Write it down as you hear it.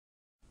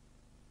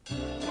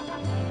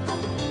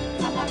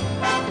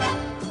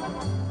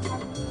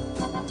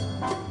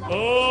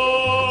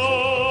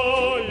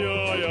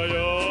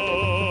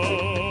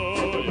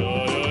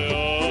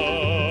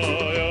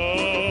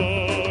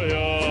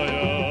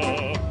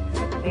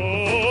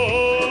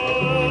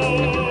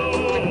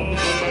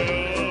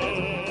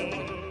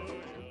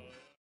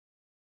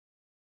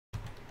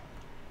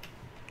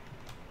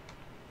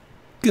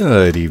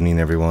Good evening,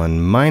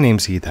 everyone. My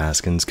name's Heath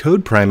Haskins,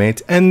 Code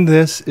Primate, and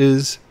this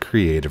is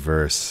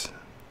Creativerse.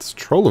 It's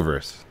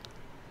Trolliverse.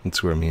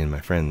 It's where me and my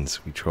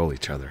friends, we troll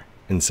each other.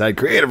 Inside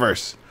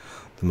Creativerse,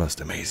 the most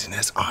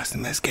amazingest,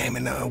 awesomest game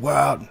in the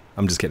world.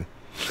 I'm just kidding.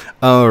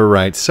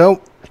 Alright,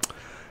 so,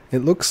 it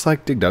looks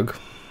like DigDug,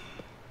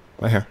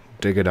 right here,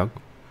 DigDug.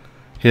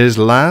 His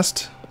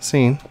last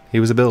scene,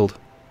 he was a build.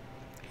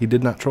 He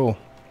did not troll.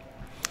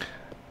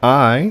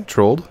 I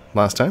trolled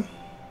last time.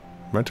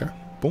 Right there.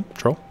 Boom,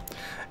 troll.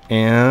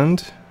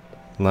 And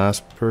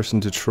last person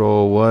to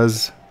troll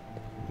was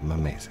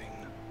Mumazing.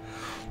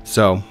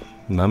 So,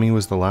 Mummy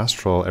was the last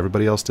troll.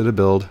 Everybody else did a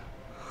build.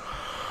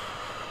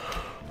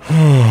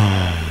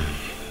 I'm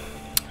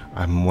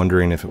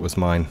wondering if it was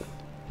mine.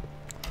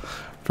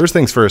 First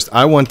things first,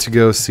 I want to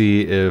go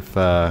see if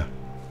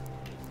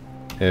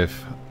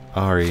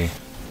Ari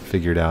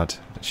figured out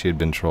that she had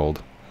been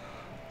trolled.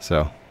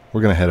 So,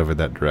 we're going to head over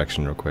that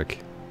direction real quick.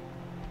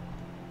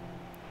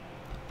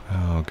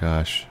 Oh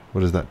gosh,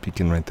 what is that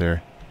beacon right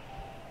there?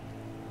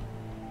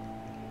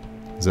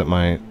 Is that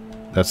my...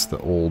 that's the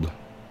old,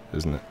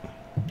 isn't it?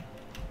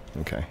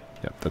 Okay,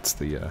 yep, that's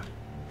the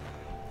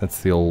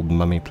old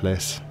mummy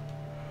place.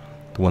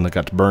 The one that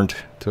got burnt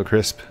to a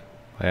crisp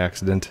by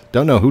accident.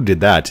 Don't know who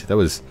did that. That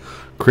was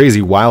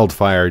crazy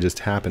wildfire just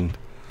happened.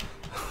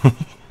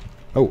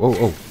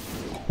 Oh.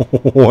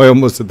 I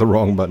almost hit the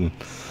wrong button.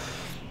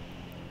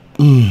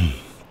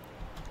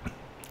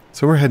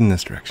 So we're heading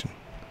this direction.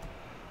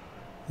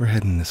 We're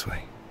heading this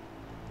way.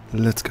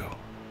 Let's go.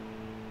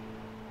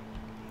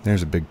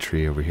 There's a big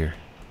tree over here.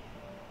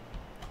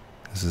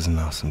 This is an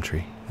awesome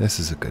tree. This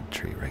is a good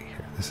tree right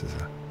here. This is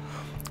a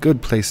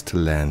good place to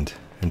land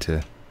and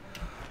to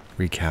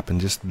recap and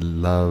just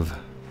love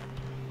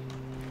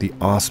the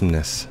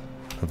awesomeness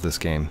of this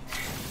game.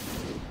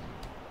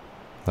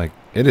 Like,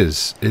 it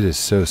is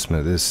so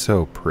smooth. It is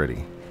so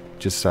pretty.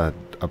 Just a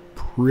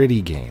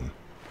pretty game.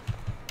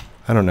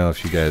 I don't know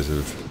if you guys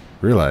have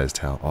realized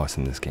how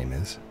awesome this game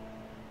is.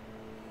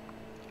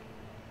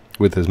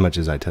 With as much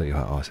as I tell you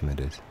how awesome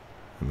it is.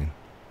 I mean,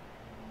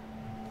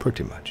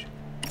 pretty much.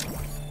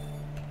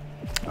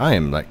 I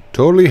am like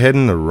totally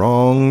heading the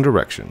wrong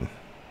direction.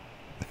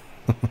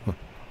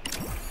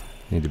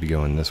 Need to be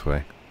going this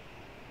way,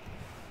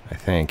 I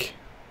think.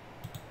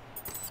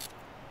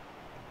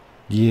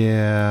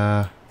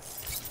 Yeah.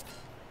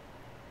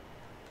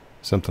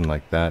 Something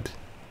like that.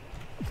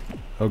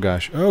 Oh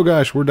gosh,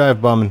 we're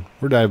dive bombing.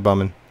 We're dive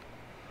bombing.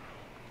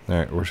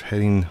 Alright, we're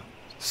heading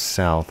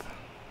south.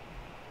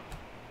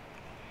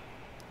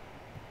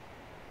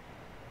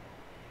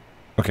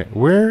 Okay,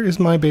 where is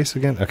my base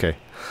again? Okay,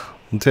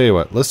 I'll tell you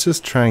what. Let's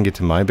just try and get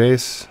to my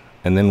base,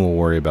 and then we'll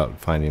worry about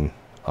finding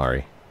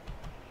Ari.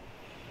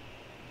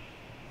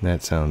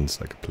 That sounds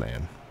like a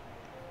plan.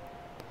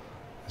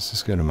 Let's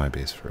just go to my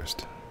base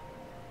first.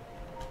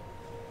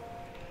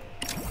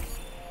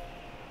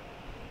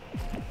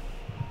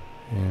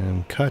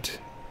 And cut.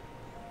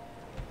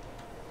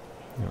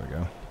 There we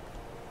go.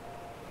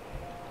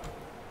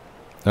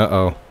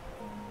 Uh-oh.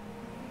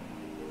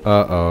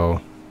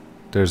 Uh-oh.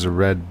 There's a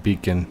red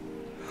beacon.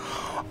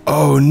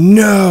 Oh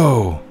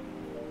no!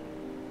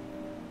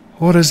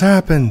 What has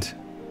happened?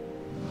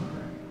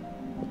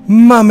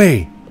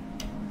 Mummy!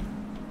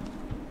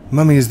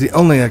 Mummy is the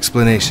only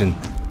explanation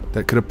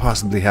that could have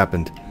possibly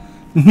happened.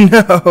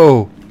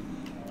 No!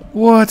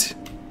 What?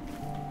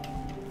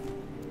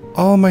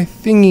 All my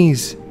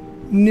thingies.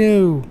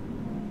 No.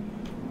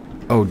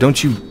 Oh,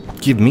 don't you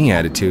give me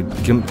attitude.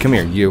 Come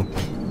here, you.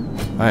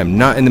 I am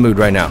not in the mood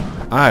right now.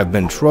 I have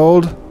been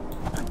trolled,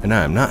 and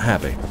I am not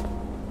happy.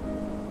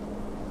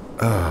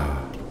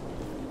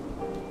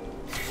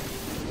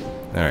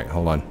 Alright,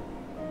 hold on.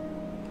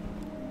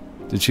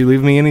 Did she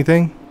leave me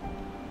anything?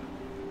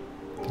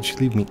 Did she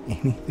leave me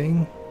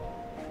anything?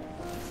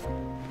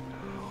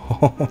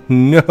 Oh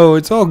no,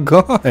 it's all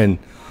gone.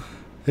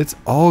 It's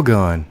all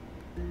gone.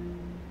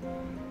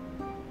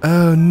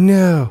 Oh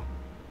no.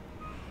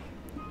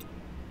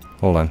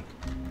 Hold on.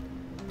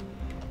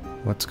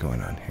 What's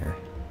going on here?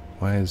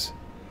 Why is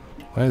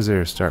there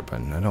a start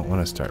button? I don't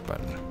want a start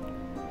button.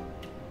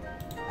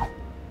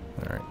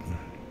 Alright.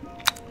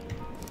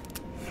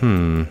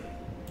 Alright,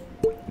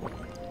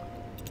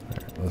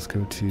 let's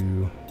go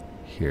to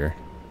here.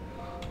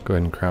 Go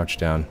ahead and crouch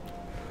down.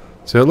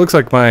 So it looks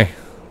like my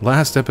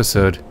last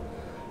episode,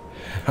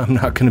 I'm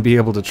not going to be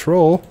able to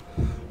troll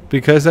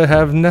because I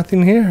have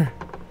nothing here.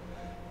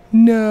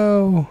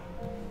 No.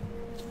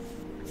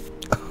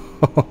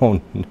 Oh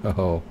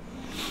no.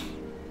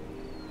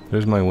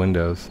 There's my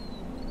windows.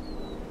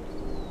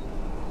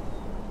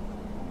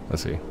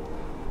 Let's see.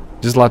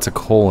 Just lots of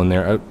coal in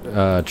there.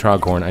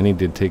 Troghorn. I need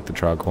to take the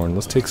troghorn.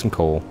 Let's take some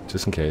coal,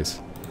 just in case.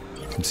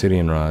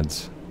 Obsidian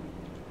rods.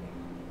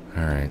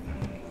 Alright.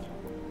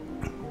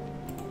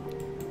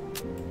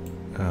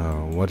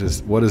 Oh, what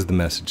does the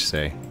message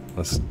say?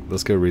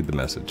 Let's go read the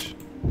message.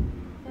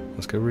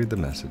 Let's go read the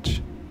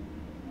message.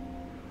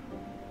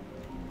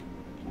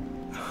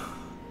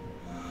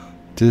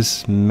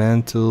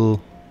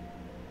 Dismantle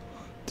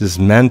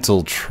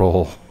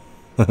troll.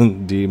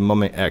 The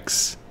Mummy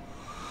X.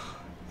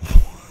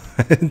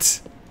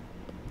 What?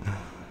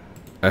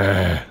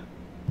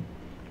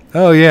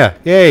 Oh yeah,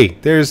 yay!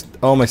 There's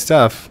all my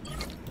stuff.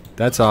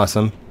 That's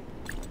awesome,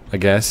 I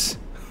guess.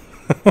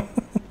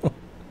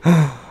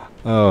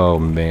 Oh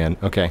man,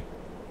 okay.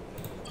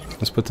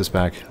 Let's put this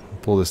back.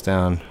 Pull this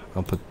down.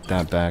 I'll put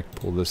that back.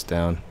 Pull this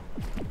down.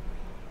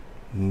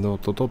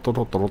 Boink.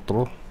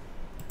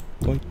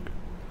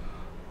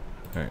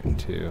 Alright,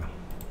 2,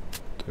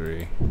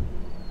 3.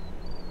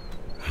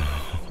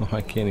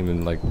 I can't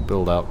even like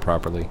build out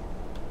properly.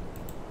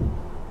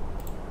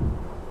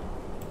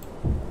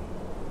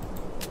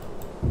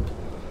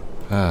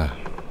 Alright,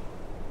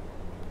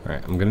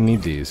 I'm gonna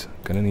need these.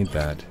 Gonna need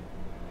that.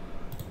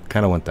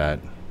 Kinda want that.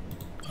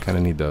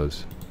 Kinda need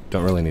those.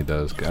 Don't really need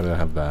those. Gotta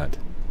have that.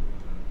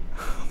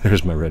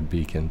 There's my red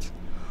beacons.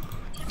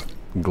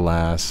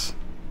 Glass.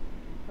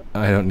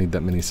 I don't need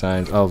that many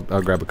signs. I'll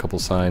grab a couple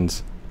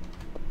signs.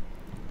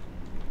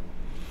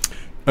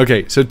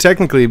 Okay, so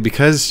technically,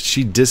 because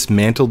she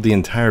dismantled the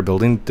entire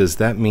building, does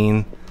that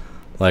mean,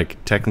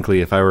 like,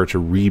 technically, if I were to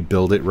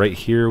rebuild it right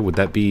here, would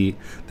that be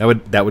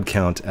that would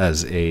count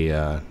as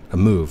a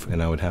move,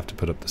 and I would have to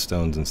put up the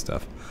stones and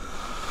stuff.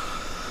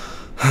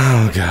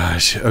 Oh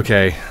gosh.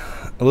 Okay,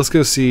 let's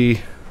go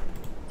see.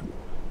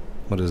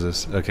 What is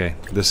this? Okay,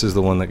 this is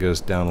the one that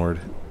goes downward.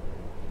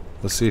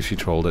 Let's see if she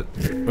trolled it.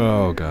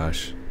 Oh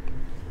gosh.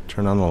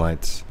 Turn on the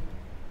lights.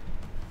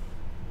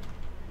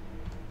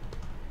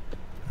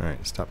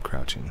 Alright, stop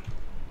crouching.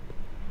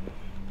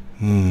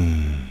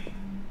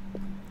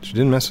 She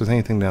didn't mess with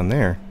anything down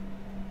there.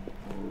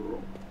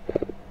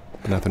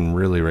 Nothing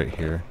really right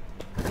here.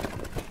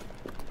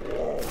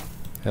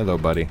 Hello,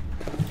 buddy.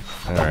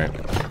 Alright,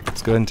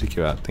 let's go ahead and take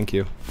you out. Thank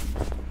you.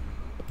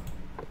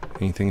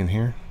 Anything in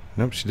here?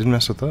 Nope, she didn't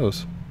mess with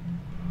those.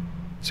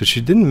 So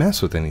she didn't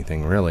mess with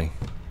anything, really.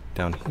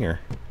 Down here.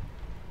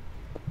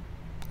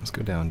 Let's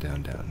go down,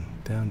 down, down.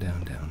 Down,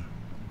 down, down.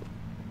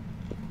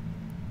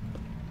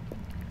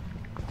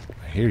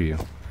 I hear you.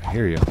 I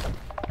hear you.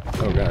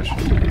 Oh gosh.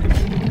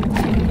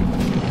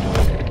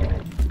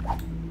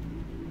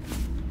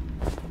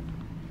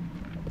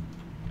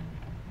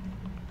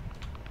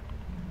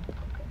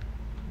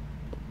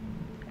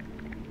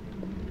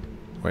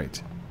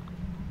 Wait.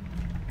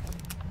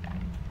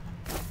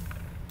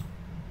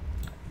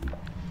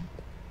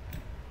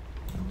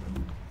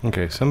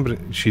 Okay,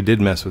 she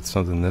did mess with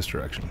something in this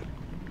direction.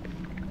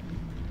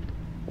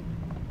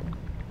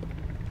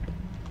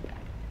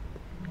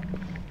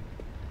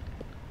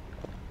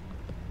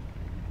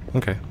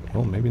 Okay,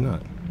 well, maybe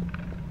not.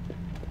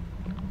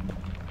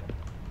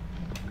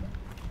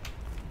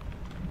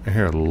 I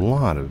hear a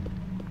lot of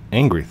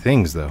angry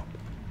things, though.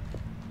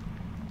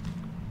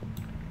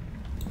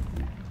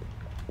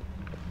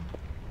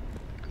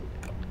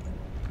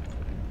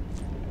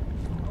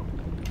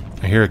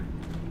 I hear a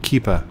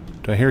keepa.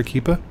 Do I hear a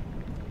keepa?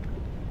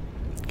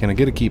 Can I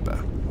get a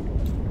keepa?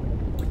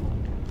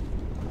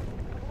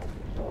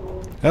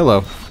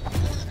 Hello.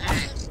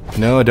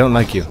 No, I don't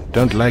like you.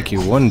 Don't like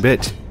you one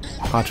bit.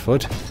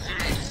 Hotfoot.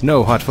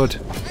 No, Hotfoot.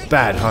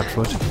 Bad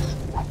Hotfoot.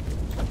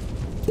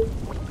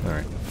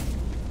 Alright.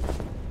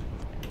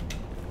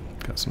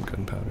 Got some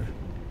gunpowder.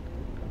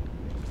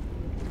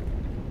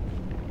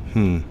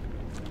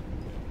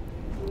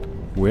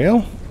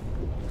 Well?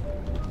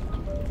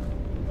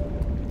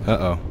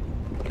 Uh-oh.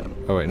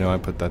 Oh wait, no, I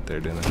put that there,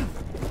 didn't I?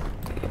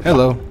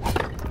 Hello.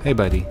 Hey,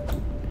 buddy.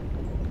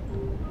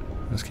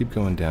 Let's keep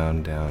going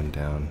down, down,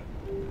 down.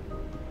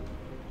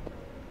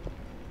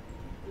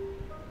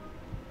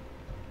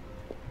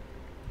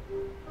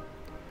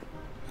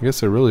 I guess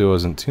there really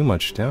wasn't too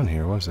much down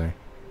here, was there?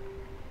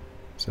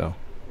 So,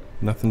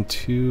 nothing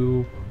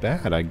too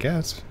bad, I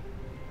guess.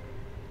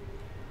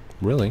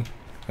 Really?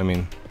 I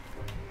mean...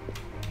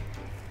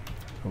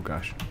 Oh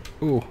gosh.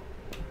 Ooh.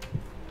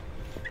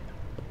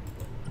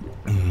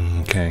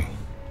 Okay.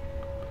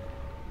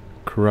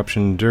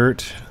 Corruption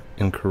dirt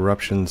and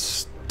corruption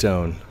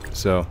stone.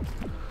 So,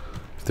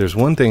 if there's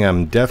one thing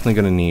I'm definitely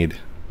going to need,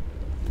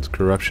 it's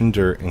corruption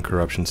dirt and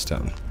corruption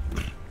stone.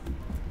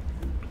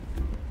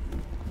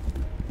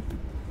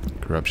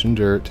 Corruption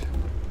dirt,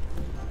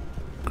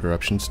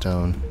 corruption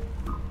stone.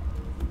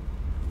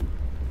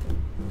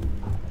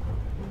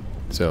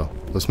 So,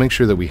 let's make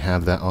sure that we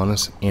have that on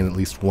us and at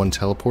least one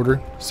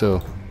teleporter.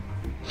 So,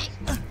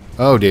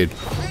 oh dude.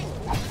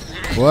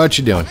 What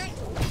you doing?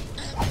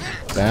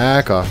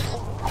 Back off.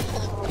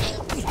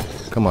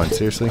 Come on,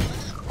 seriously?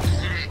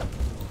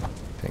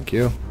 Thank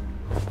you.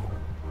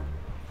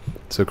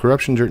 So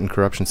corruption dirt and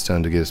corruption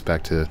stone to get us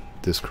back to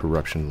this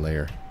corruption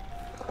layer.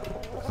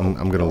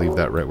 I'm gonna leave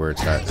that right where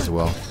it's at as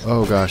well.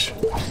 Oh gosh.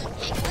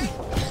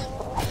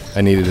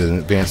 I needed an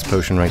advanced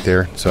potion right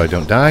there so I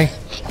don't die.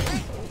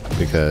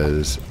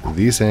 Because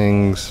these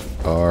things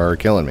are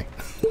killing me.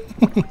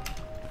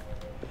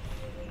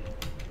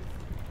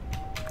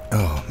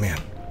 Oh man.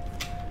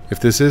 If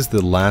this is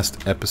the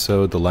last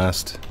episode, the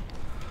last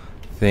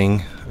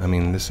thing, I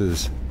mean, this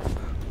is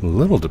a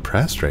little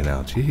depressed right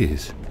now.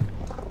 Jeez.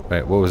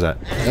 Wait, what was that?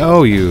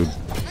 Oh, you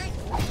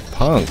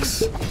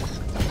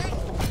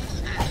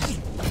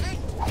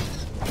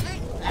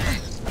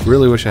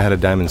Really wish I had a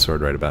diamond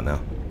sword right about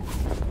now.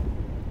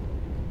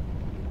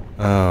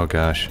 Oh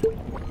gosh.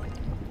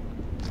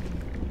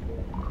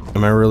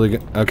 Am I really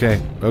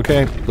okay,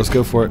 okay, let's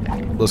go for it.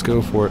 Let's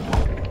go for it.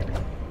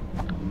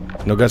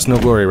 No guts, no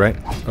glory, right?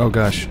 Oh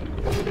gosh.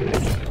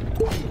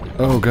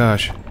 Oh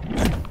gosh.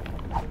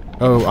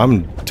 Oh,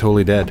 I'm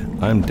totally dead.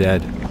 I'm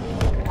dead.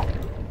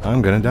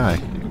 I'm gonna die.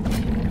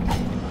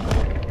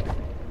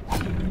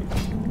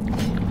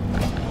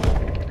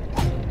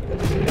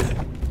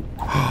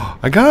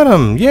 I got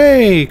him!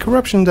 Yay!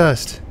 Corruption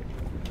dust.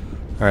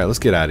 Alright, let's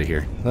get out of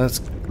here. Let's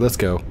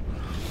go.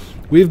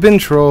 We've been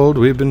trolled,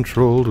 we've been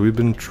trolled, we've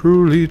been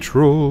truly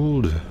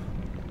trolled.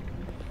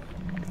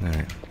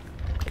 Alright.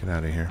 Get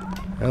out of here.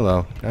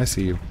 Hello, I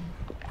see you.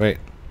 Wait.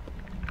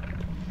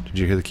 Did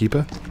you hear the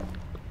Keepa?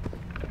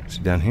 Is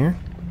he down here?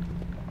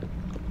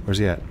 Where's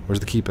he at? Where's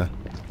the Keepa?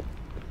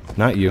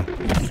 Not you.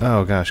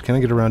 Oh gosh, can I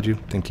get around you?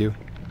 Thank you.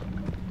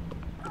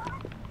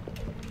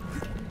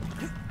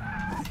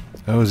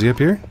 Oh, is he up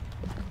here?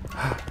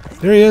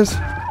 There he is!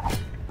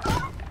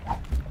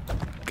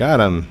 Got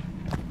him!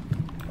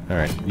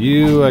 Alright,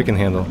 you I can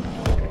handle.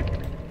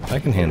 I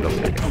can handle.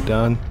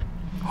 Done.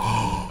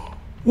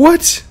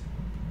 What?!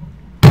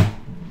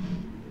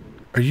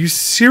 Are you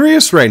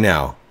serious right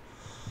now?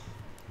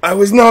 I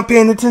was not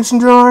paying attention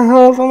to our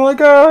health. I'm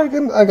like,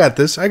 oh, I got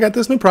this. I got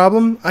this, no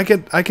problem. I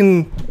can...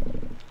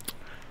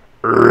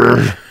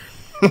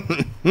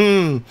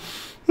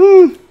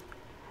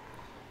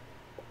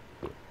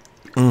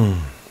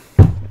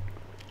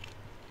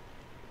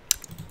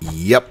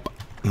 Yep.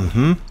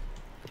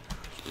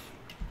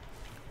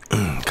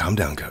 Calm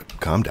down, Code.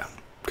 Calm down.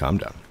 Calm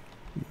down.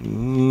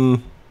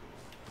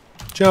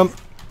 Jump.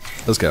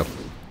 Let's go.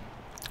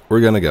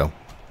 We're gonna go.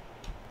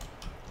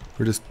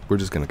 We're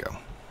just gonna go.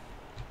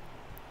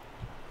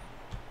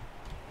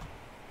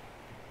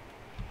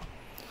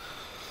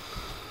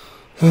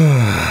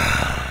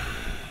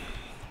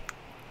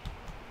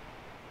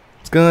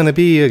 It's gonna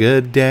be a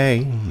good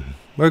day.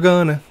 We're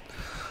gonna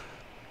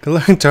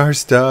collect our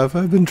stuff.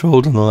 I've been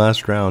trolled in the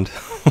last round.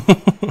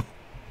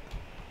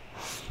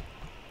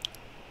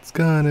 It's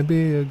gonna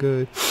be a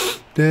good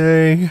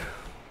day.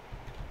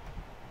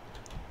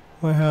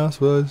 My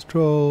house was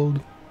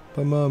trolled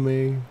by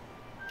Mommy.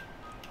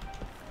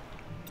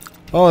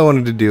 All I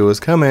wanted to do was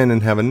come in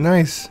and have a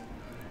nice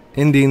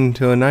ending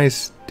to a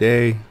nice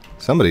day.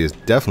 Somebody has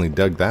definitely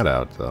dug that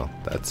out, though.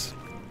 That's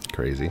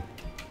crazy.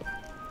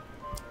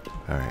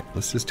 Alright,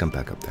 let's just jump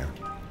back up there.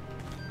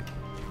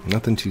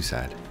 Nothing too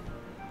sad.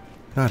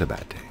 Not a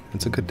bad day.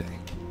 It's a good day.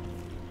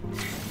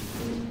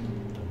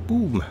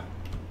 Boom.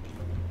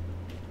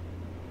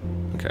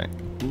 Okay.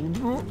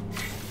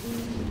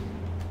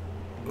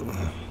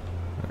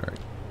 Alright.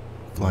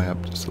 Fly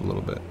up just a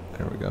little bit.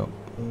 There we go.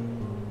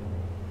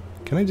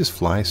 Can I just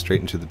fly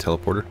straight into the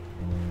teleporter?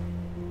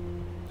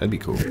 That'd be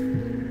cool.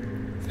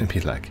 It'd be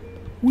like,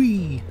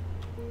 whee!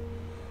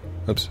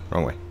 Oops,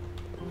 wrong way.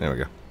 There we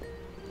go.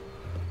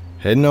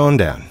 Heading on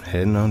down.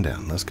 Heading on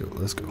down. Let's go.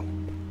 Let's go.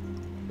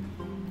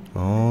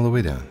 All the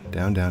way down.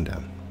 Down, down,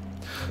 down.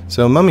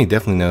 So Mummy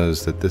definitely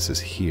knows that this is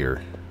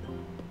here.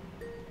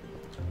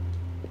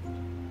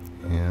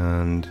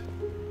 And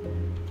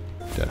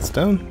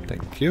Deathstone.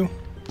 Thank you.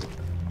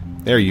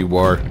 There you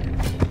are.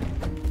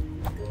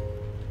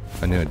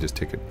 I knew I'd just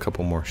take a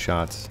couple more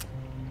shots.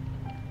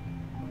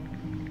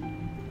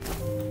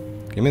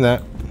 Give me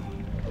that.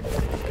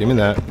 Give me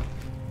that.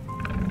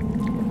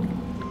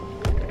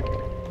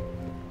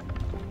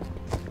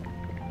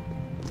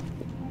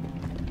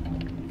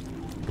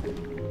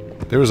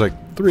 There was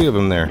like 3 of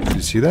them there. Did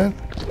you see that?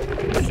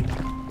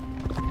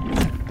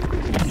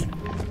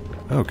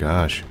 Oh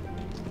gosh.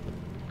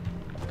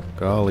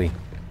 Golly.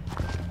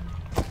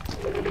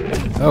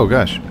 Oh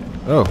gosh.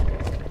 Oh.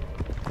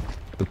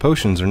 The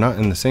potions are not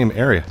in the same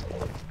area.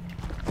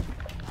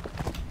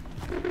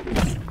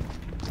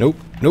 Nope.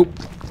 Nope.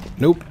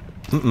 Nope.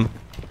 Mm-mm.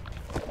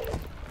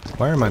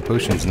 Why are my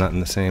potions not in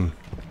the same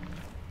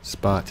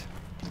spot?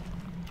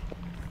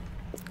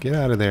 Get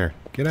out of there.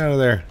 Get out of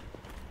there.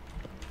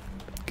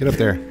 Get up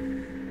there.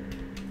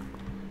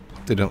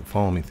 Hope they don't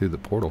follow me through the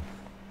portal.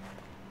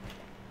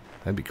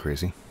 That'd be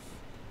crazy.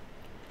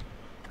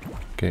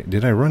 Okay,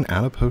 did I run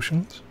out of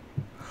potions?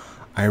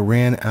 I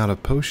ran out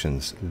of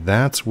potions.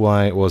 That's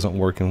why it wasn't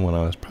working when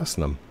I was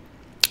pressing them.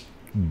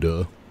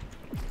 Duh.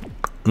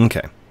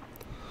 Okay.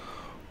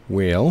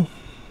 Well,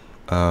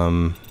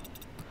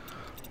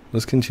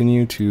 let's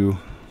continue to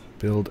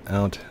build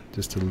out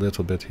just a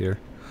little bit here.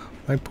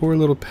 My poor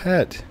little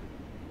pet.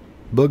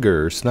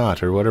 Booger or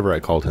Snot or whatever I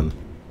called him.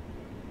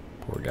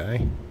 Poor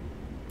guy.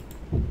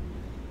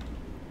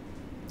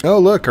 Oh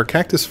look, our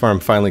cactus farm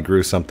finally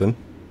grew something.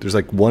 There's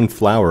like 1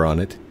 flower on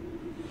it.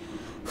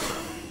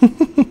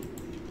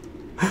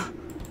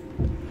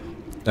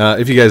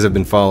 If you guys have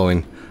been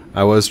following,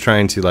 I was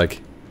trying to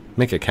like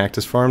make a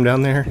cactus farm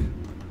down there,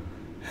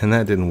 and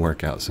that didn't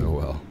work out so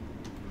well.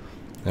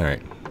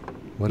 Alright,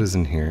 what is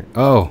in here?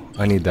 Oh,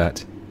 I need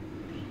that.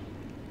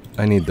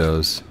 I need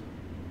those.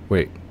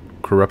 Wait,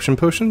 corruption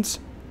potions?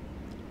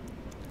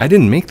 I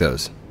didn't make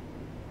those.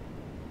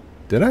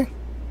 Did I?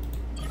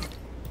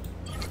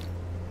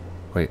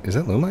 Wait, is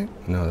that Lumite?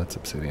 No, that's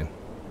obsidian.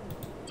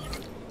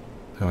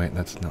 Oh wait,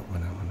 that's not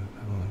what I wanted.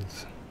 That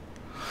was...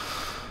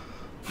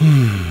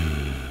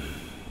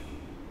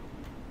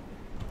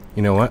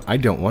 You know what? I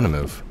don't want to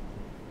move.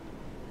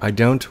 I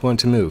don't want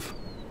to move.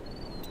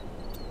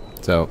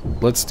 So,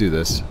 let's do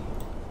this.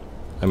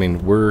 I mean,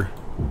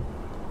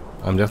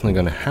 I'm definitely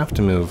going to have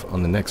to move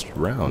on the next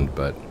round,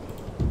 but...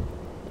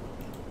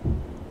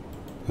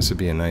 This would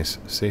be a nice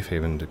safe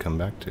haven to come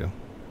back to.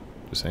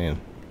 Just saying.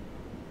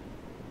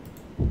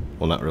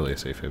 Well, not really a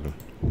safe haven.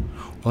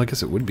 Well, I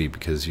guess it would be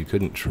because you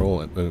couldn't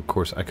troll it, but of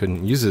course I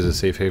couldn't use it as a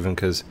safe haven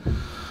because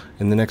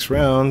in the next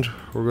round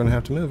we're going to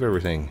have to move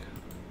everything.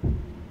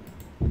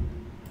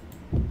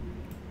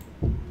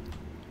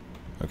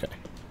 Okay.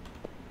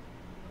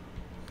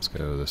 Let's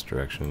go this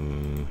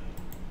direction.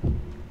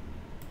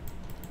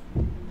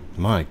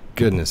 My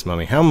goodness,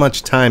 Mummy. How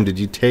much time did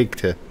you take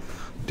to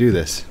do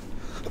this?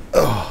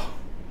 Oh.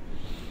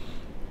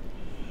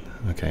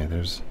 Okay,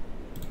 there's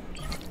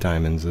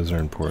diamonds. Those are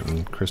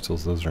important.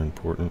 Crystals, those are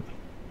important.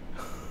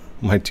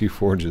 My 2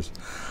 forges.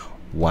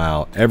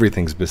 Wow,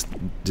 everything's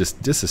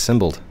just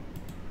disassembled.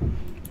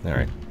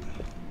 Alright.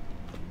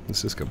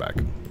 Let's just go back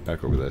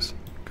over this.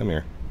 Come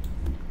here.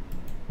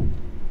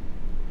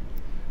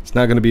 It's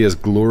not going to be as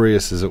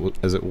glorious as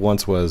it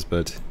once was,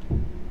 but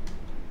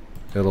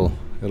it'll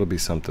be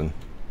something.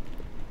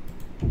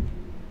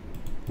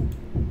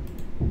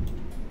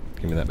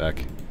 Give me that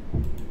back.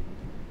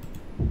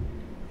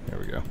 There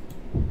we go.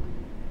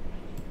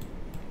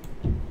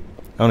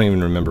 I don't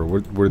even remember.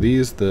 Were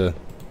these the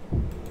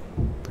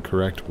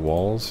correct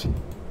walls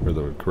or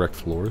the correct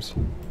floors?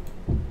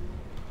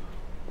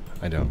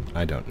 I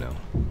don't know.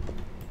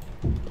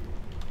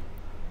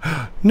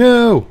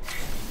 No!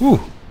 Ooh!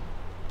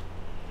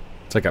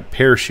 It's like a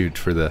parachute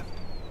for the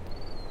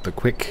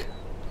quick.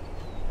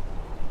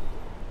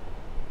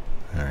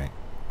 Alright,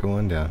 go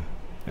on down.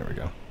 There we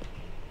go.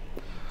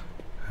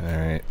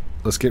 Alright,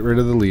 let's get rid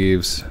of the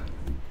leaves.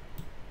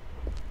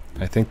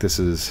 I think this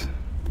is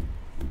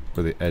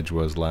where the edge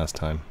was last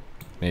time.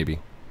 Maybe.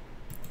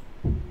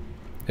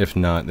 If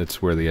not,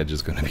 that's where the edge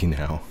is going to be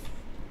now.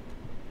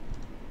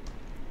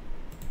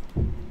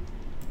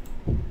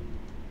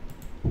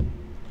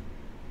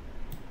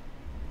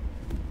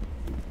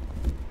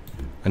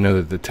 I know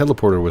that the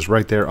teleporter was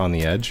right there on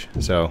the edge,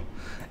 so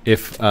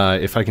if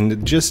I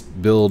can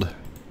just build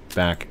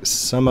back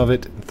some of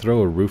it, throw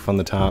a roof on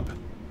the top,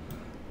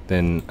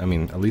 then, I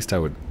mean, at least I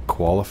would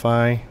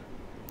qualify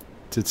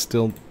to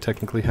still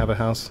technically have a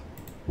house.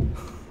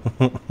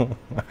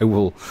 I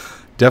will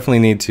definitely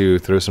need to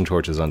throw some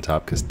torches on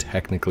top, because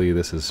technically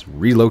this is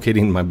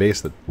relocating my base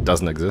that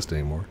doesn't exist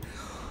anymore.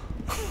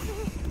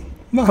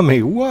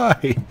 Mommy,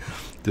 why?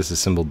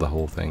 Disassembled the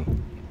whole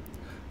thing.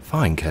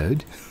 Fine,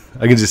 code.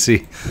 I can just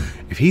see,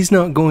 if he's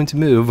not going to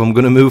move, I'm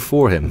going to move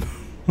for him.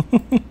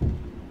 That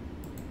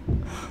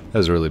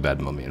was a really bad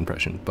mummy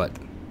impression, but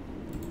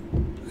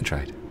I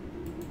tried.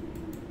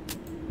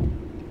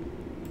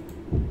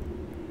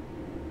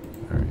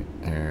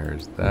 Alright,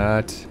 there's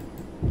that.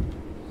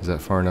 Is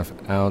that far enough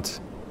out?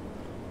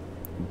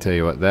 I'll tell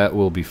you what, that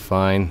will be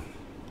fine.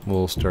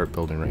 We'll start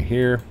building right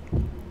here.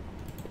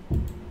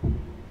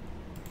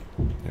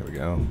 There we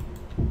go.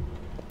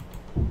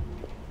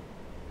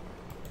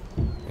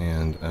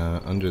 And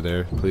under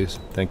there, please.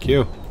 Thank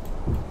you.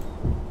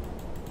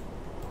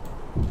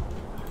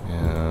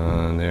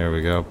 And there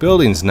we go.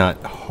 Building's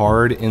not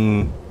hard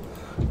in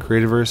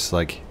Creativerse.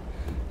 Like,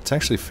 it's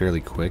actually fairly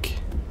quick.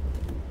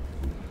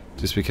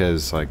 Just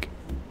because, like,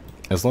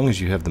 as long as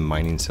you have the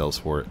mining cells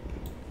for it.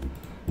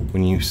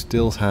 When you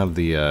still have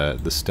the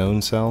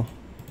stone cell,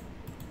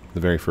 the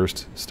very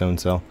first stone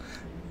cell,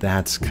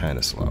 that's kind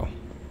of slow.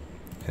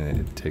 And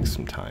it takes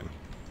some time.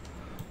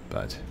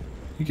 But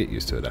you get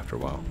used to it after a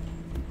while.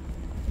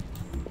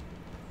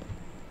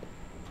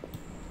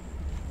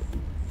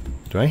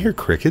 Do I hear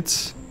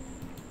crickets?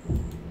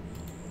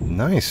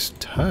 Nice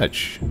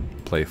touch,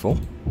 Playful.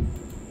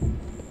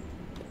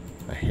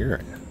 I hear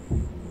it.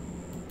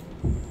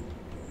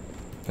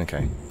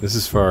 Okay, this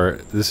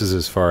is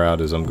as far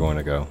out as I'm going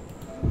to go.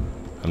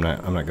 I'm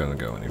not going to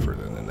go any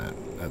further than that.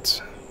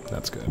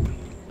 That's good.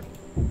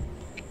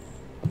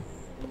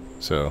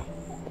 So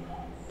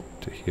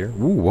to here.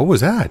 Ooh, what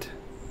was that?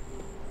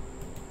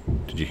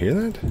 Did you hear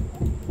that?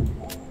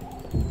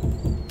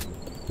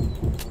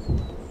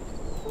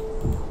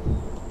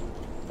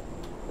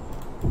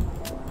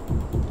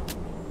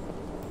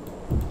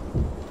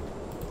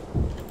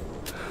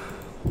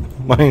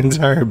 My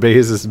entire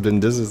base has been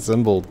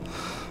disassembled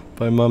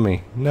by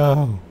Mummy.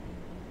 No.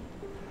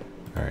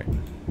 Alright.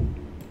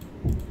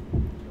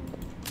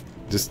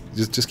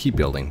 Just keep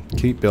building.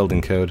 Keep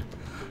building, code.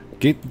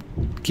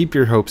 Keep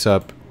your hopes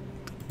up.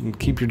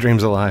 Keep your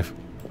dreams alive.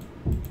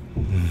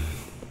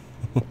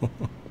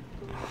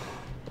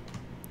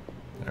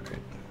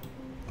 Alright.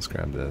 Let's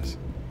grab this.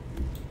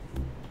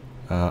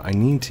 I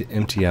need to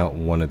empty out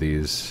one of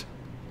these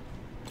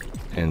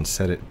and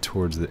set it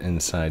towards the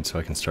inside so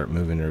I can start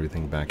moving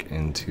everything back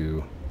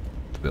into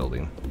the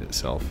building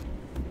itself.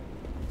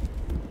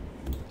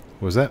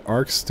 Was that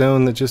arc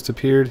stone that just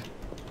appeared?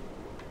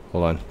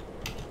 Hold on.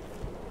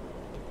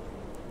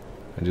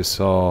 I just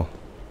saw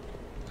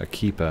a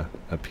Keepa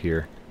up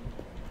here.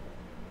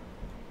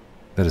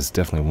 That is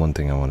definitely one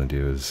thing I want to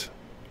do, is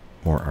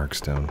more arc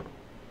stone.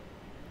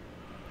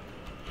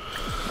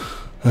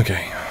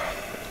 Okay.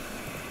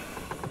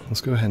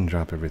 Let's go ahead and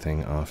drop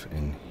everything off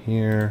in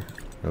here.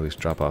 Or at least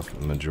drop off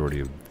the majority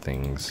of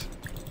things.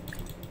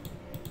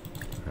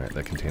 Alright,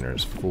 that container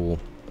is full.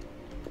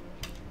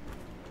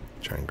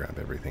 Try and grab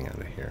everything out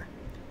of here.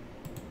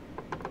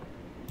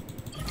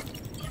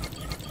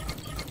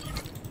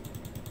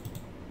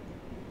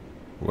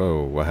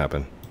 Whoa, what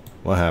happened?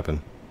 What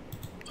happened?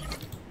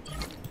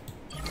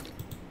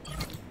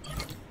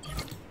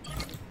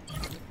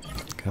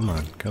 Come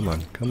on, come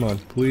on, come on.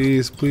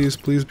 Please, please,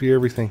 please be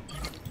everything.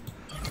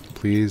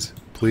 Please,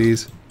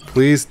 please,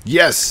 please.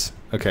 Yes!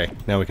 Okay,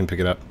 now we can pick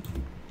it up.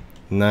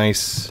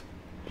 Nice.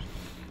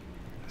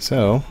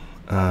 So,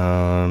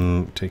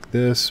 take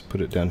this, put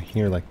it down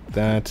here like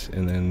that,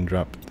 and then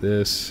drop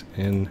this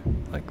in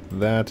like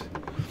that.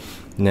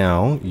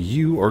 Now,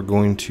 you are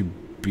going to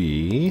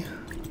be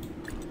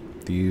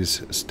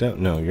these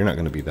stone. No, you're not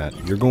going to be that.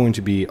 You're going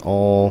to be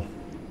all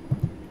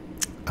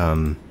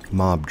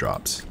mob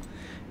drops.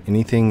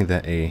 Anything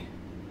that a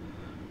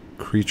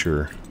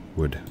creature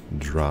would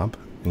drop,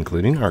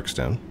 including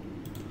arcstone,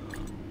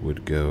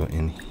 would go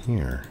in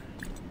here.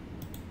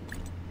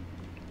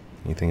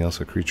 Anything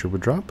else a creature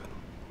would drop?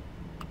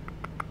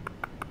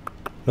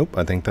 Nope,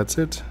 I think that's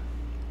it.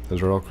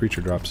 Those are all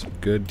creature drops.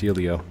 Good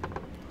dealio.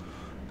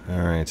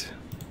 Alright.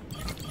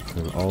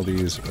 Move all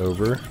these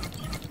over.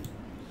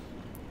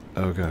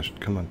 Oh gosh,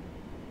 come on.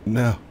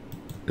 No!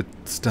 It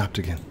stopped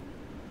again.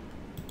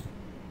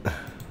 4,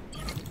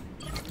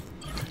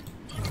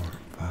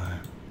 5.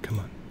 Come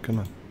on, come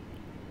on.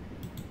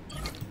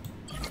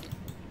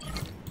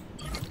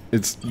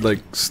 It's like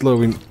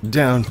slowing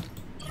down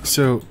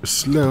so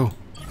slow.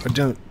 I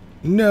don't.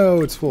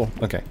 No, it's full.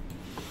 Okay.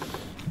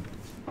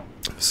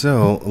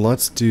 So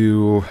let's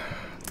do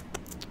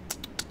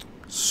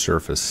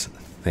surface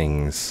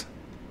things.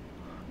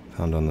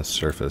 Found on the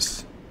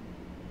surface.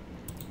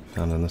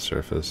 Found on the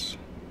surface.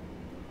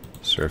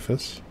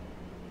 Surface.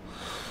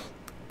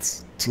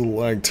 It's a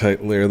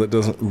stalactite layer that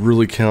doesn't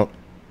really count.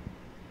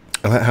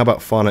 How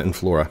about fauna and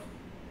flora?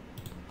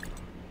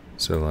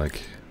 So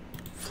like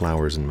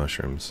flowers and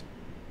mushrooms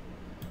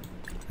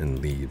and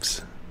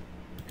leaves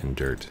and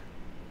dirt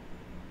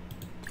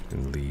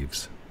and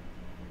leaves.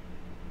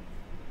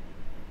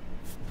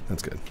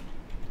 That's good.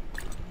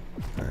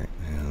 Alright,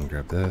 and I'll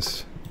grab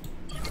this.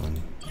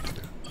 1, 2,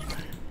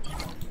 3,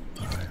 4,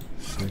 5,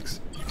 6,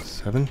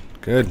 7.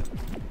 Good.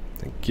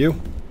 Thank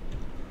you.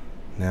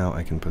 Now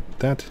I can put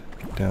that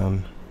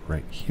down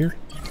right here.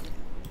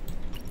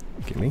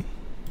 Gimme.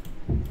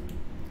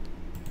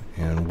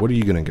 And what are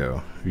you gonna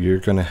go? You're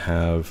gonna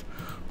have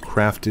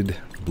crafted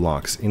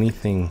blocks.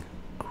 Anything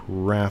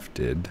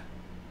crafted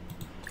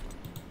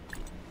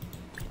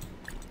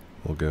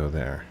will go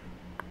there.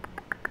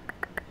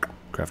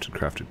 Crafted,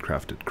 crafted,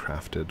 crafted,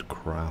 crafted,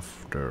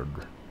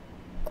 crafted.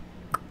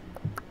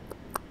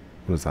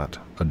 What is that?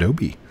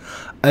 Adobe.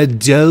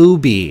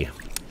 Adobe.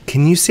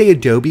 Can you say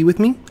Adobe with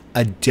me?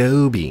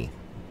 Adobe.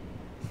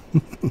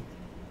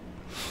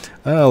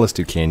 Let's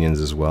do canyons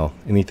as well.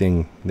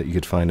 Anything that you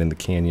could find in the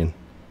canyon.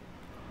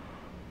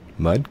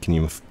 Mud? Can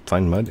you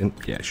find mud?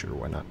 Yeah, sure,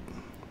 why not?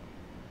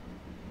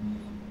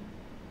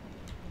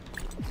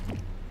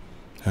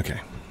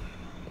 Okay.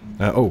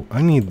 Oh,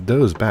 I need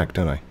those back,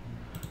 don't I?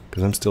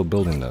 Because I'm still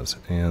building those.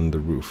 And the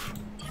roof.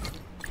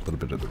 A little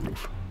bit of the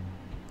roof.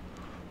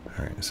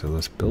 Alright, so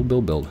let's build,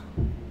 build, build.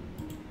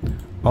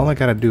 All I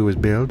gotta do is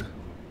build.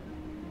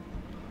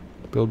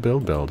 Build,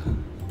 build, build.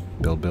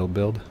 Build, build,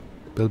 build.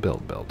 Build,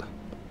 build, build.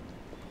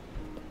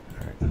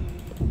 Alright.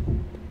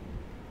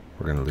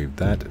 We're gonna leave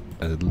that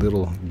a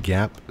little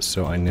gap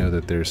so I know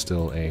that there's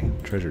still a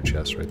treasure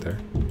chest right there.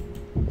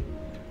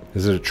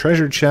 Is it a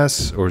treasure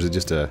chest or is it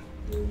just a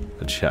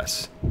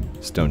chest?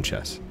 Stone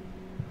chest.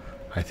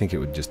 I think it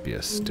would just be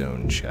a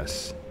stone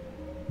chest.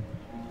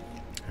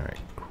 Alright,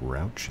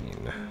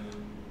 crouching.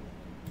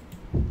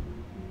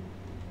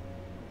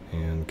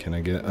 And can I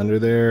get under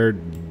there?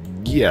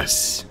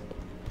 Yes!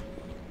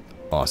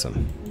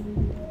 Awesome.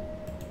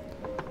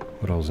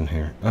 What else in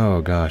here?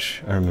 Oh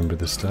gosh, I remember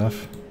this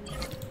stuff.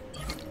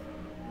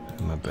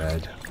 My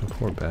bed. My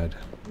poor bed.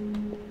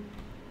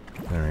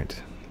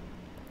 Alright.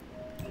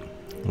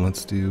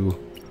 Let's do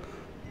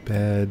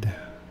bed,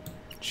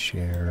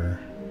 chair,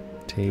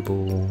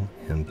 table,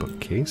 and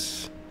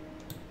bookcase.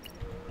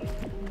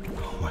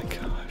 Oh my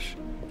gosh.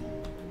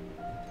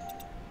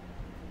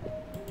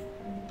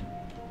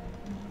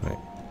 Wait,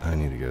 I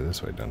need to go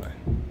this way, don't I?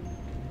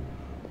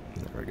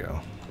 There we go.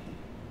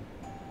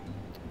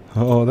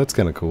 Oh, that's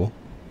kind of cool.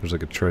 There's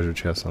like a treasure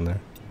chest on there.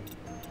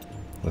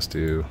 Let's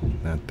do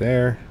that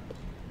there.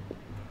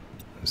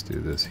 Let's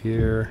do this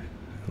here.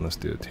 And let's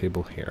do a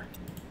table here.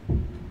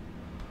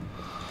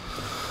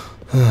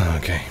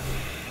 Okay.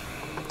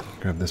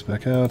 Grab this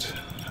back out.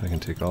 I can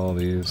take all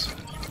these,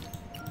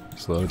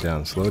 Slow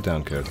down,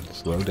 Code.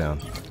 Slow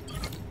down.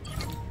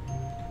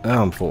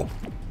 Oh, I'm full.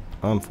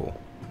 I'm full.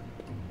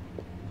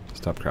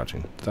 Stop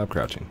crouching. Stop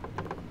crouching.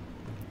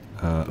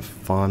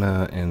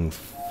 Fauna and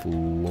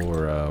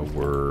flora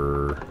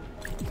were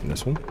in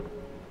this one.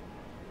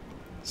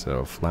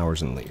 So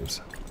flowers and leaves.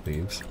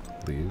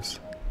 Leaves.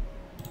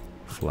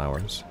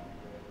 Flowers.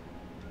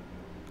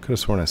 Could have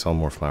sworn I saw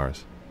more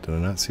flowers. Did I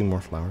not see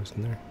more flowers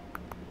in there?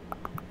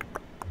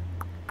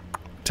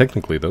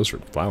 Technically, those are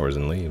flowers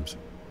and leaves,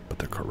 but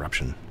they're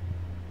corruption.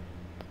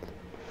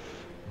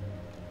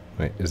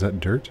 Wait, is that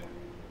dirt?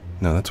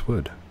 No, that's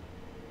wood.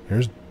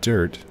 There's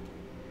dirt.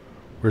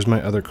 Where's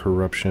my other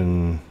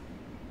corruption?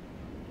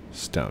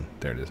 Stone.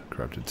 There it is.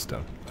 Corrupted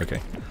stone.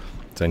 Okay.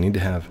 So I need to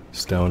have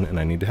stone, and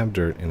I need to have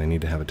dirt, and I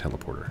need to have a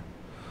teleporter.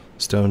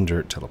 Stone,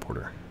 dirt,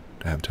 teleporter.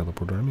 Do I have a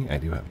teleporter on me? I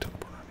do have a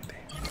teleporter on me.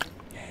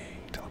 Yay,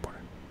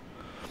 teleporter.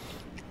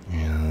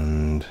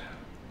 And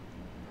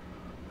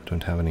I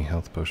don't have any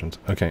health potions.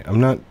 Okay, I'm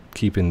not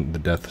keeping the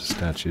death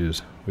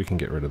statues. We can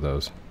get rid of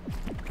those.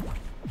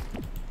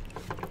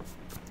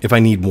 If I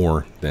need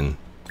more, then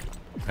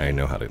I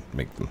know how to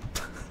make them.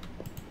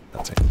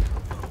 That's it.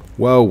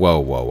 Whoa, whoa,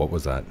 whoa. What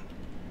was that?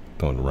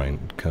 Throwing pine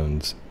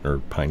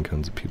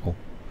cones at people.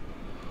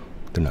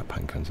 They're not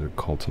pine cones. They're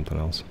called something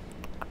else.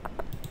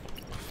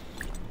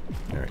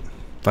 Alright.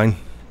 Fine.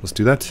 Let's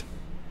do that.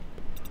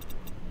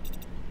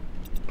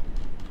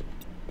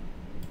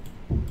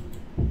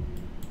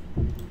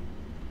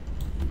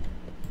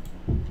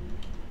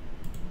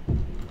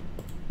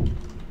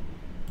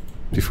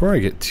 Before I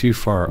get too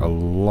far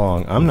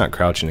along, I'm not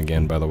crouching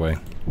again, by the way.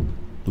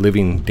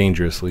 Living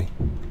dangerously.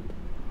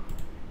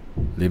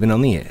 Living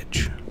on the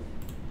edge.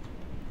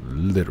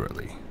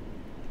 Literally.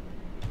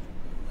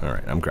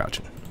 Alright, I'm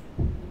crouching.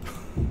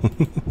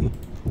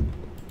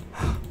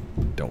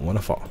 Don't want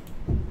to fall.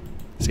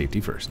 Safety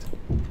first.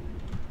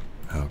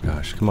 Oh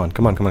gosh, come on.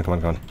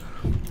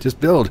 Just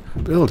build,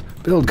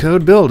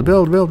 Code, build.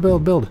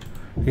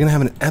 You're gonna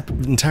have an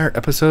entire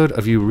episode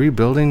of you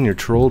rebuilding your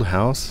trolled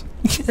house?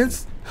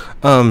 Yes.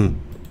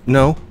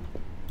 No.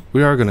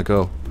 We are gonna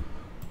go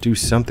do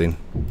something.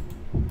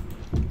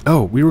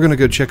 Oh, we were gonna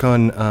go check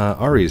on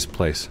Ari's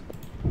place.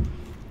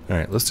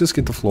 Alright, let's just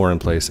get the floor in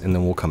place and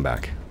then we'll come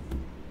back.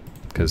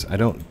 Because I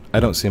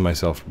don't see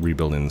myself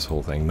rebuilding this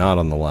whole thing. Not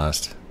on the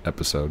last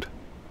episode.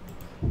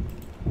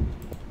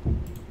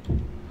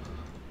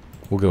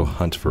 We'll go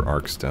hunt for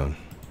Arkstone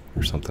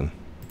or something.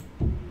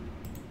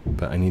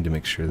 But I need to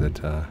make sure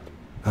that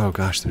oh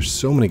gosh, there's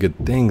so many good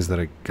things that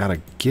I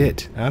gotta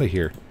get out of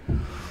here.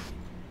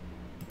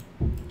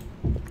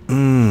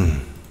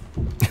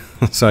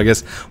 So I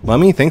guess,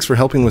 Mummy, thanks for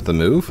helping with the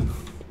move.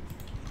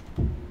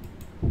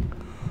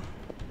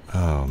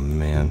 Oh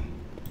man.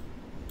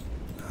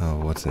 Oh,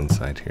 what's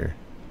inside here?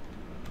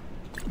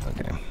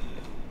 Okay.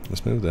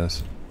 Let's move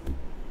this.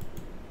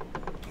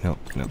 No.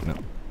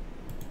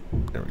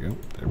 There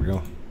we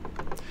go.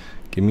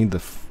 Give me the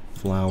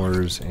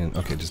flowers and...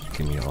 Okay, just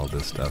give me all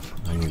this stuff.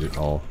 I need it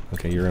all.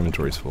 Okay, your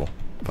inventory's full.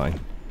 Fine.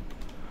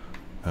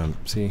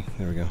 C.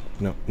 There we go.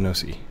 No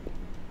C.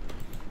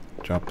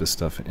 Drop this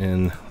stuff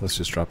in. Let's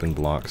just drop in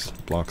blocks.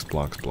 Blocks.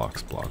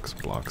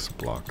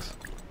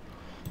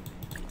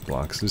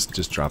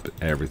 Just drop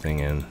everything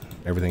in.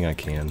 Everything I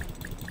can.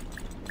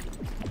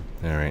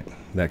 Alright.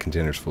 That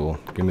container's full.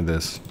 Give me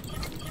this.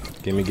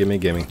 Gimme. Gimme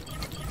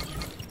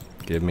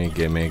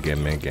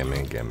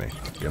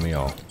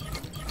all.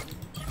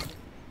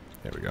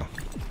 There we go.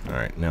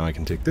 Alright, now I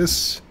can take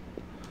this.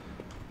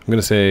 I'm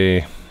gonna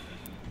say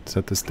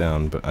set this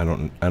down, but I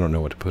don't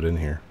know what to put in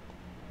here.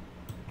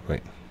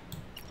 Wait.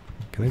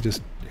 Can I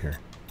just here?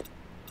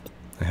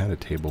 I had a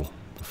table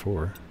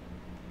before.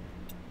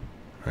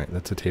 Alright,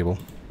 that's a table.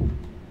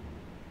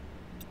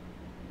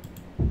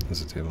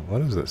 That's a table.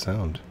 What is that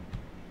sound?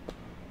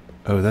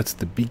 Oh, that's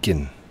the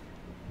beacon.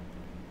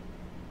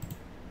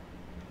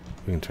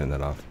 We can turn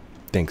that off.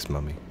 Thanks,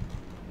 Mummy.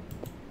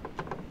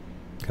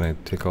 Can I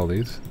take all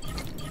these?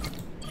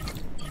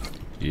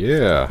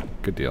 Yeah,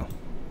 good deal.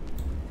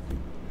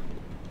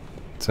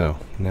 So,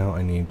 now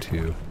I need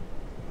to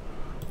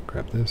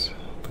grab this,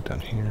 put down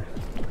here.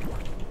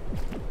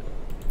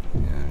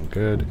 And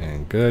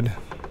good.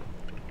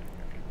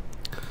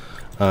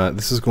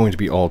 This is going to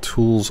be all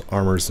tools,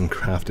 armors, and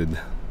crafted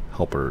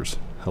helpers.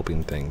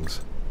 Helping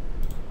things.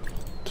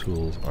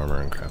 Tools,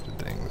 armor, and crafted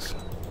things.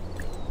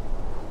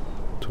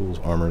 Tools,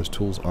 armors,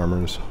 tools, and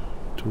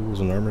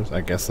armors.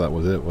 I guess that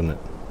was it, wasn't it?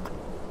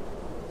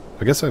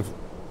 I guess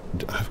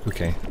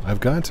okay, I've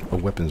got a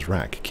weapons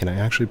rack. Can I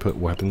actually put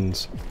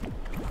weapons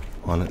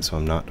on it so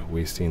I'm not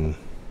wasting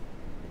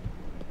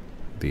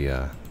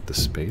the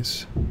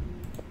space?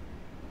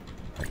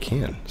 I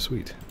can.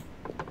 Sweet.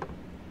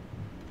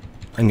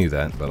 I knew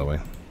that, by the way.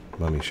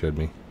 Mummy showed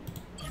me.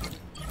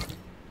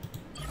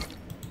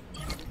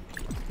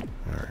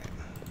 Alright.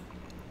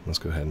 Let's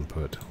go ahead and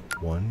put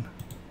 1,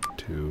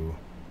 2,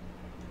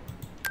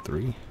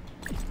 3.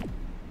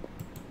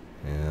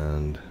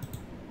 And...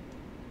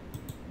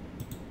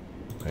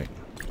 wait.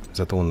 Is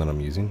that the one that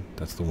I'm using?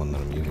 That's the one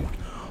that I'm using.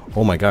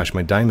 Oh my gosh,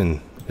 my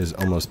diamond is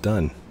almost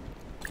done.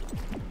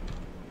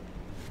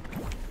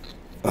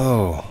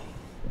 Oh.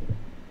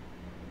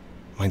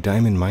 My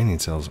diamond mining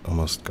cell's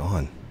almost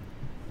gone.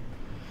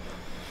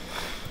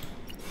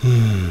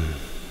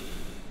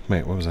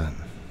 Wait, what was that?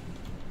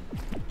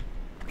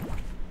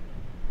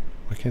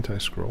 Why can't I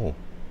scroll?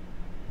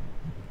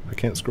 I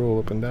can't scroll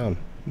up and down.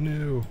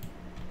 No.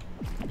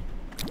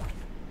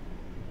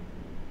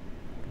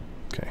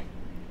 Okay.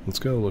 Let's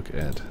go look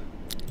at...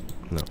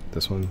 No,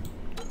 this one.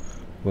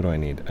 What do I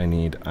need? I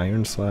need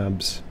iron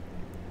slabs,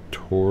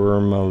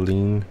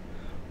 tourmaline,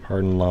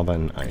 hardened lava,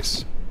 and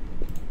ice.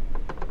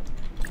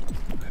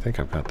 I think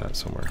I've got that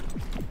somewhere.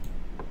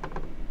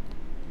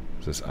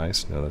 Is this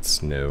ice? No, that's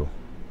snow.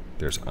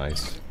 There's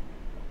ice.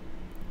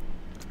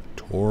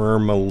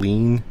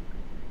 Tourmaline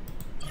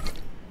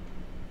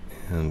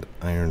and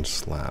iron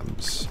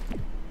slabs.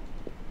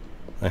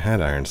 I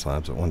had iron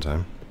slabs at one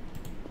time.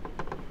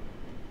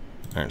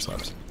 Iron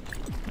slabs.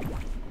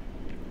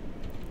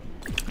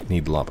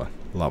 Need lava.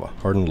 Lava.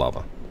 Hardened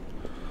lava.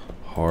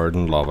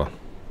 Hardened lava.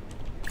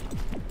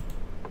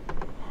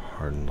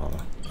 Hardened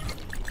lava.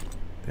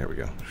 There we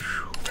go.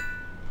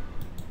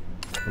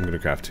 I'm gonna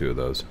craft 2 of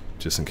those,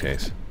 just in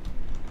case.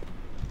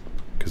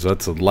 Because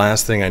that's the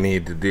last thing I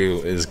need to do,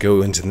 is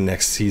go into the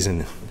next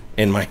season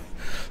and my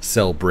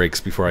cell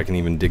breaks before I can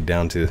even dig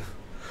down to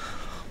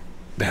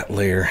that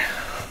layer.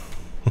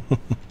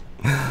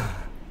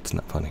 It's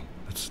not funny.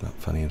 It's not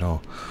funny at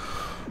all.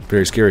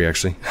 Very scary,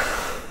 actually.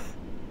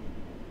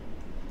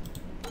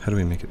 How do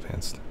we make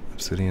advanced?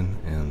 Obsidian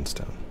and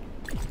stone.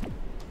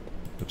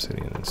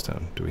 Obsidian and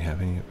stone. Do we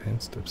have any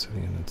advanced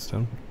obsidian and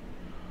stone?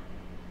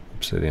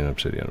 Obsidian,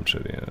 obsidian,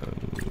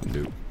 obsidian.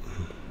 Nope.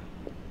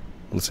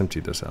 Let's empty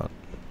this out.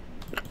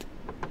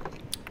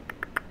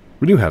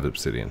 We do have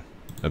obsidian.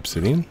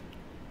 Obsidian?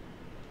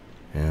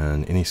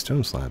 And any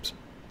stone slabs.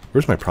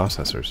 Where's my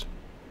processors?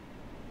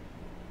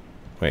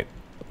 Wait,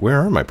 where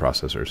are my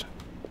processors?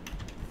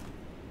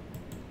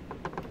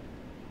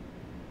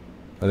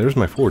 Oh, there's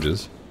my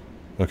forges.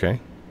 Okay.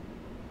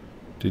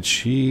 Did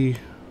she...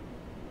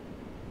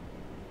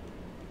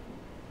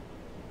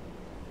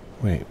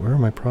 Wait, where are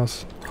my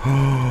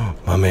Oh,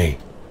 Mummy,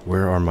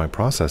 where are my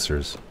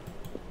processors?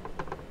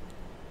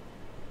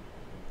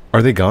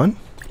 Are they gone?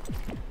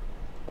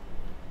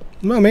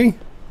 Mummy!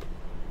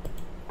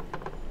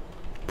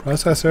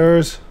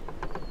 Processors!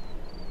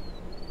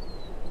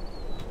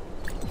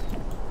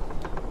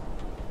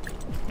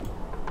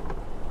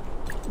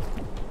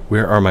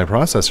 Where are my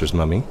processors,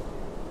 Mummy?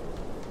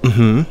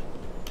 Mm-hmm.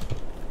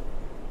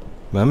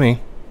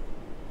 Mummy.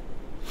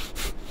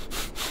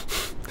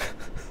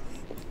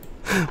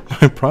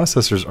 My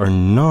processors are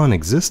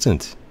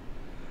non-existent.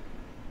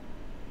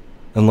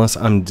 Unless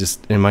I'm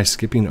just... Am I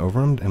skipping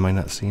over them? Am I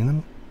not seeing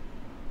them?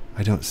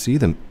 I don't see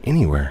them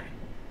anywhere.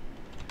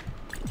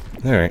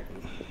 Alright.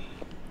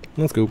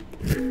 Let's go.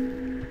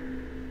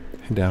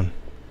 Head down.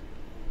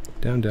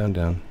 Down, down,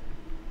 down.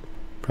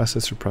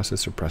 Processor,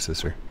 processor,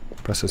 processor.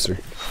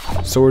 Processor.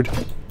 Sword.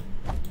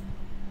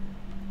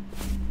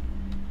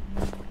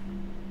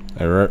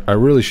 I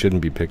really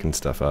shouldn't be picking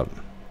stuff up.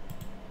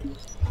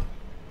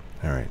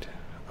 Alright.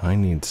 I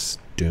need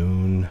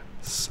stone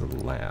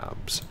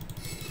slabs.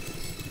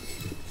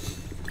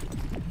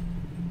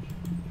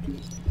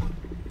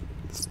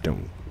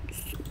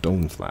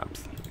 Stone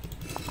slabs.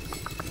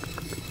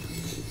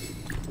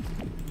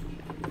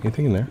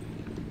 Anything in there?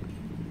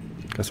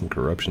 Got some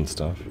corruption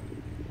stuff.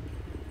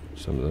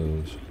 Some of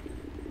those.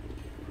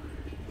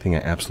 Thing I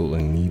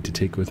absolutely need to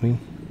take with me.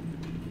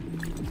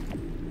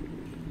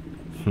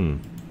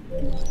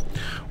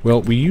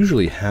 Well, we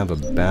usually have a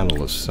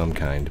battle of some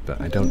kind,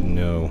 but I don't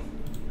know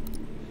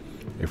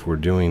if we're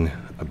doing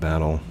a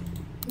battle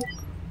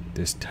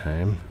this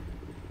time.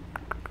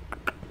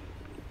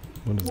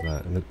 What is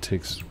that? And that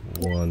takes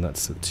 1,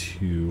 that's a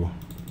 2.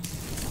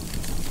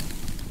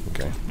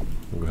 Okay,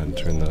 we'll go ahead and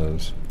turn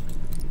those.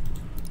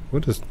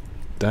 What does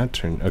that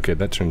turn? Okay,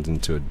 that turns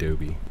into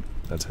Adobe.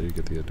 That's how you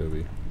get the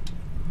Adobe.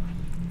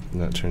 And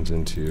that turns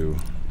into,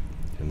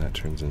 and that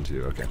turns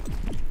into, okay.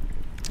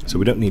 So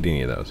we don't need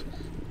any of those.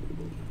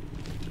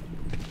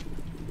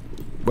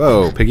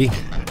 Whoa, piggy.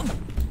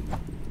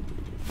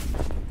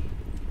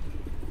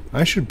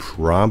 I should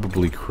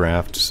probably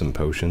craft some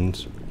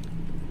potions,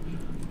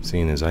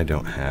 seeing as I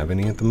don't have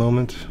any at the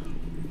moment.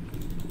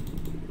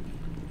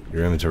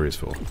 Your inventory is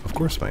full. Of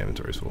course my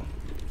inventory is full.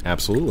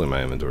 Absolutely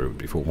my inventory would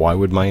be full. Why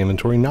would my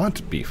inventory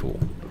not be full?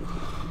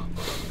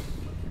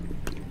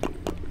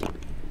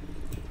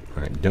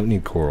 Alright, don't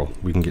need coral.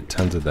 We can get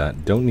tons of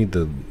that. Don't need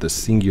the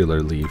singular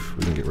leaf.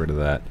 We can get rid of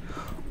that.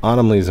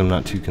 Autumn leaves I'm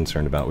not too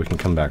concerned about. We can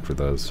come back for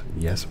those.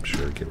 Yes, I'm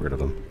sure. Get rid of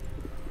them.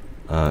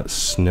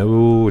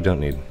 Snow don't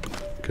need,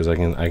 because I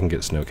can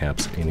get snow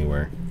caps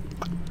anywhere.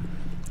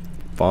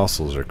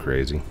 Fossils are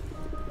crazy.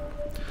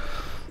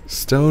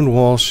 Stone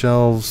wall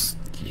shelves.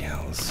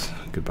 Yeah,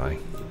 goodbye.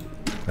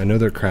 I know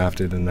they're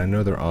crafted and I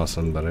know they're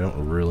awesome, but I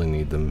don't really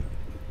need them.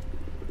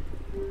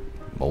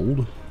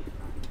 Mold?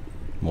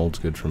 Mold's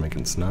good for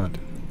making snot.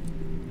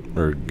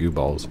 Or goo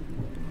balls.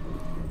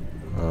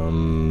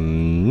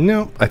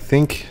 No, I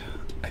think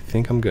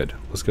I'm good.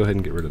 Let's go ahead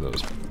and get rid of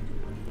those.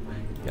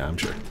 Yeah, I'm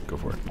sure. Go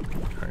for it.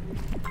 Alright.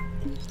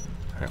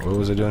 Alright, what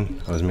was I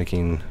doing? I was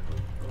making...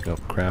 Nope,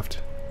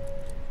 craft.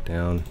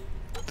 Down.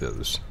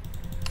 Those.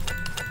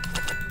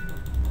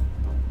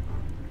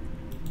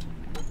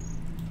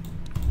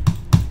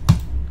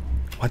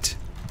 What?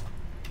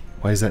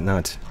 Why is that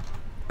not?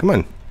 Come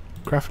on.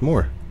 Craft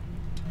more.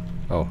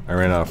 Oh, I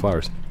ran out of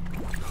flowers.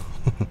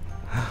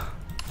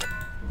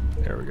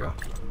 There we go.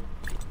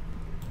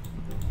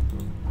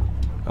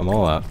 I'm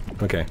all out.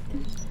 Okay.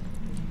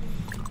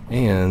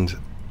 And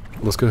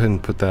let's go ahead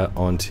and put that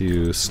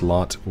onto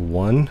slot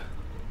 1.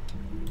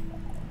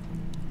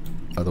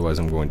 Otherwise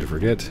I'm going to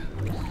forget.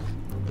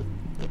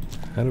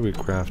 How do we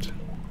craft?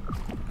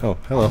 Oh,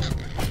 hello.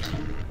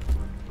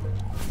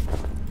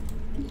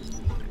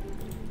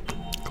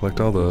 Collect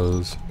all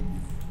those.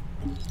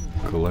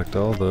 Collect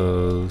all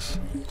those.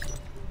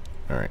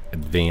 Alright,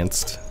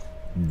 advanced.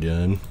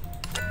 Done.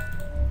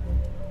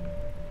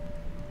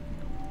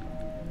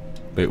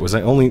 Wait, was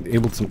I only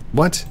able to...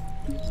 What?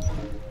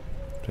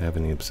 Do I have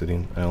any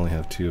obsidian? I only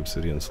have 2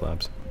 obsidian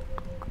slabs.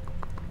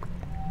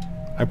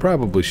 I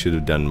probably should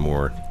have done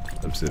more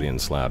obsidian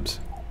slabs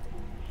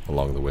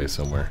along the way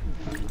somewhere.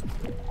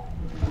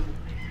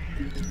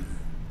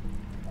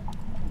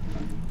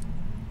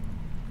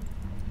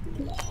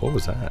 What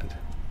was that?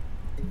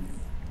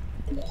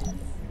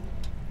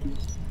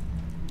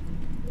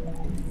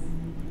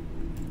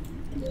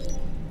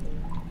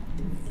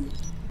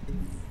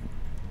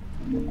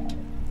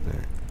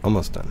 There.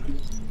 Almost done.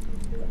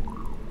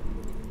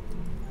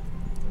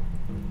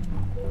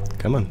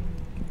 Come on.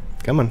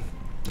 Come on.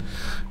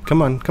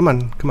 Come on, come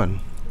on, come on.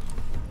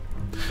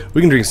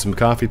 We can drink some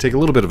coffee, take a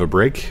little bit of a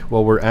break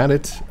while we're at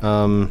it.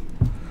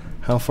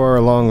 How far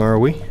along are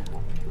we?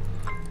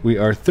 We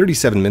are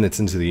 37 minutes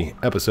into the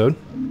episode.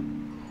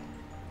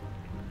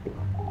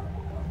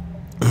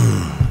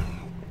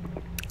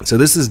 So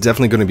this is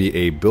definitely going to be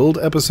a build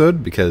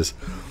episode because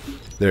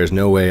there's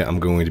no way I'm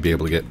going to be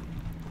able to get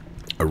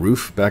a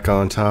roof back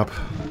on top.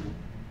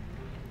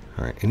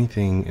 Alright,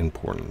 anything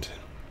important?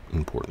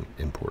 Important.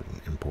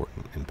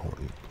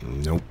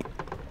 Nope.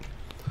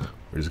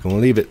 We're just going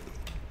to leave it.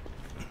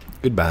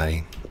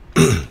 Goodbye.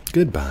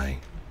 Goodbye.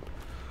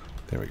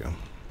 There we go.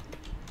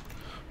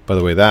 By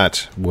the way,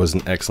 that was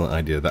an excellent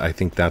idea. I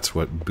think that's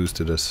what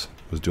boosted us,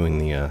 was doing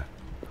the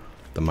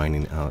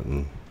mining out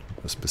in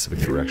a specific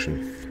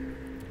direction.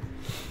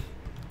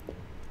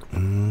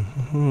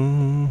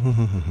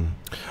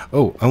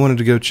 Oh, I wanted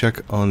to go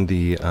check on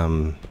the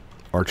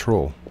our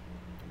troll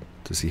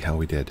to see how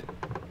we did.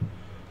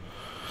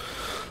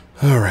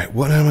 Alright,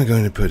 what am I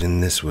going to put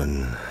in this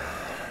one?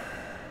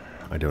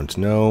 I don't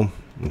know.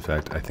 In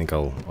fact, I think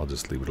I'll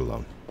just leave it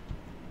alone.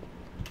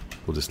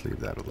 We'll just leave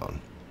that alone.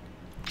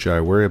 Should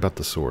I worry about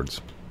the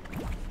swords?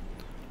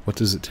 What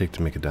does it take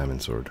to make a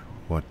diamond sword?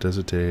 What does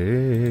it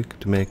take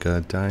to make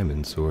a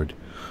diamond sword?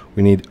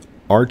 We need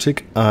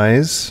Arctic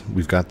eyes.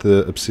 We've got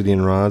the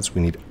obsidian rods.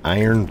 We need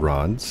iron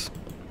rods.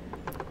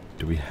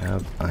 Do we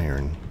have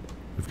iron?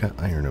 We've got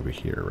iron over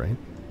here, right?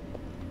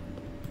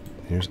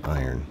 Here's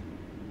iron.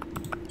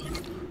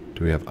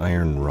 Do we have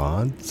iron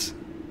rods?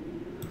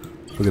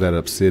 Look at that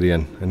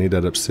obsidian. I need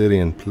that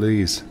obsidian,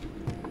 please.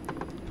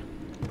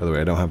 By the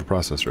way, I don't have a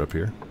processor up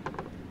here.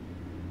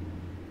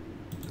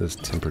 It says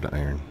tempered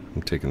iron.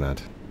 I'm taking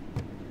that.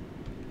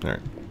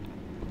 Alright.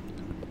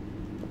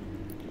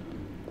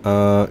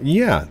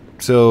 Yeah.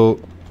 So,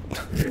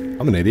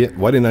 I'm an idiot.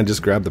 Why didn't I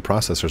just grab the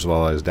processors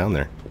while I was down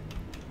there?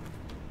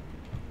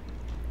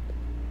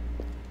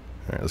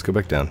 Alright, let's go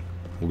back down.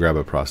 We'll grab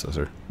a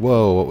processor.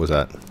 Whoa, what was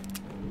that?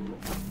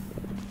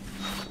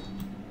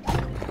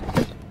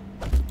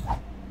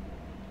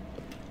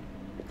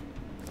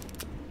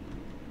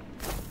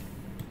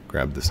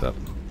 Grab this up.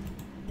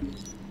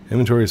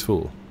 Inventory is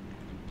full.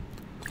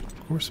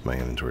 Of course my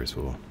inventory is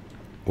full.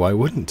 Why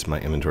wouldn't my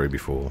inventory be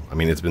full? I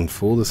mean, it's been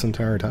full this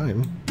entire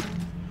time.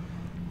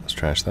 Let's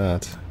trash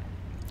that.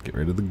 Get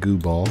rid of the goo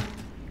ball.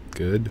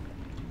 Good.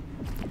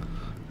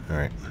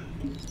 Alright.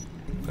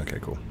 Okay,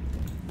 cool.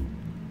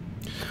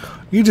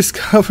 You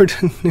discovered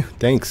a new...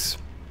 Thanks.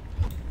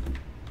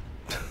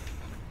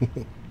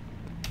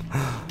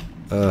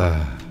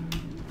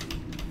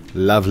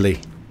 Lovely.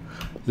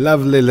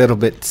 Lovely little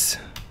bits.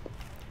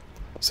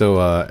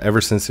 So,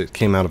 ever since it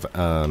came out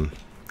of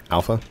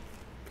alpha,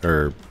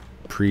 or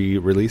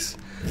pre-release,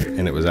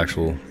 and it was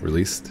actual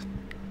released,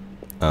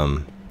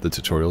 the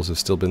tutorials have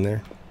still been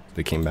there.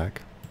 They came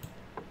back.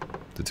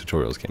 The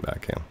tutorials came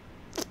back, yeah.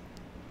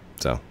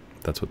 So,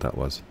 that's what that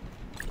was.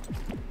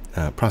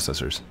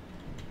 Processors.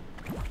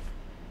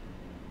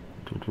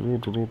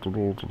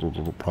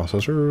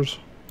 Processors.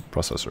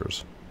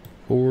 Processors.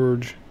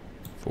 Forge.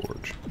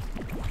 Forge.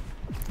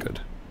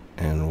 Good.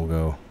 And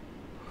we'll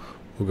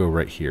go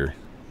right here.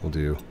 We'll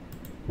do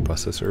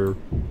processor,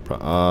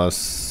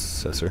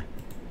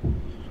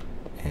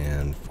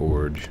 and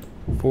forge.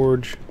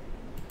 Forge.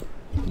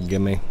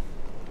 Gimme.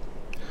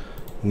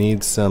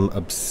 Need some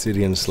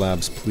obsidian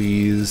slabs,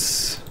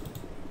 please.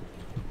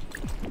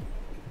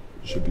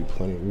 Should be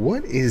plenty.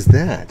 What is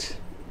that?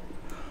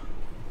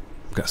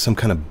 I've got some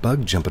kind of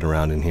bug jumping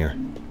around in here.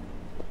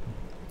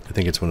 I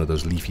think it's one of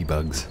those leafy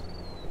bugs.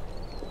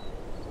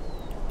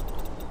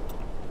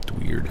 It's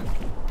weird.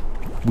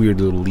 Weird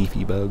little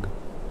leafy bug.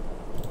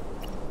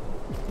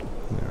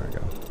 There we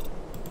go.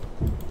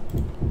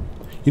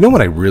 You know what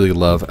I really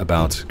love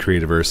about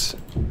Creativerse?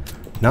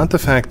 Not the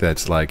fact that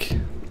it's like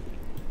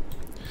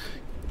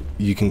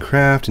you can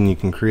craft and you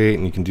can create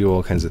and you can do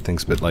all kinds of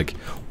things, but like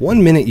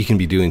 1 minute you can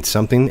be doing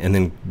something and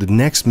then the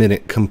next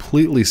minute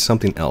completely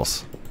something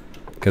else.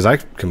 Because I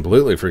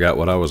completely forgot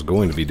what I was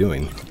going to be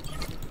doing.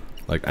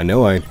 Like, I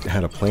know I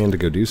had a plan to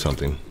go do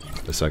something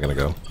a second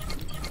ago.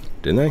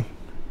 Didn't I?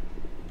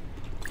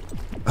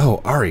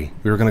 Oh, Ari.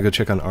 We were going to go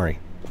check on Ari.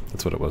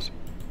 That's what it was.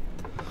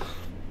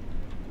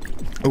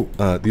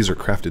 Oh, these are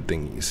crafted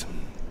thingies.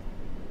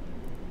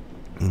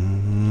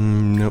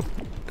 Nope.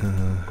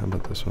 How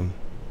about this one?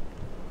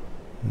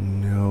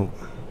 Nope.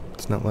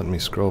 It's not letting me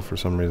scroll for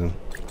some reason.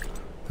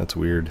 That's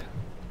weird.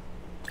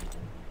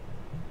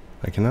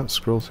 I cannot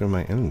scroll through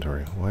my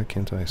inventory. Why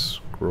can't I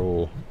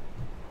scroll?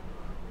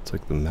 It's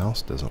like the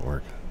mouse doesn't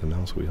work. The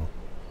mouse wheel.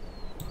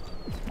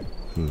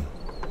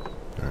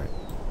 Alright.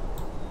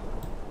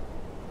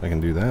 I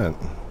can do that.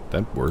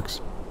 That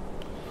works.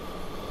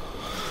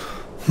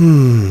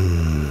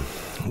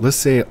 Let's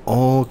say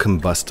all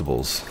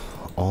combustibles.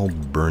 All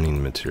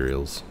burning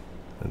materials.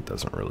 That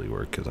doesn't really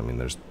work because, I mean,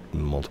 there's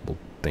multiple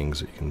things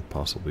that you can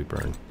possibly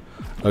burn.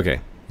 Okay.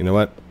 You know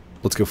what?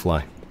 Let's go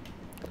fly.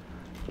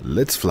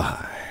 Let's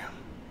fly.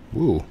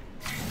 Woo.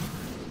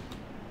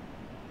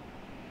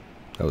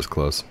 That was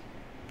close.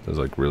 That was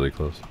like really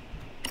close.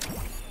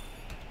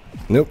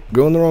 Nope,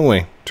 going the wrong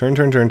way. Turn,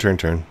 turn, turn, turn,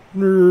 turn.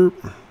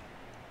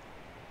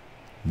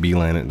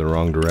 Beeline it in the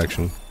wrong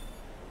direction.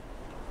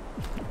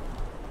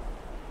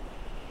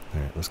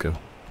 Alright, let's go.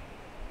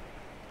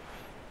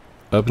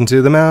 Up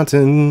into the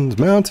mountains,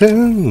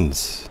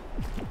 mountains!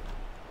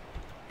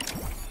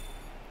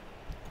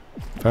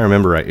 If I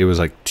remember right, it was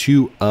like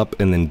 2 up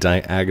and then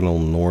diagonal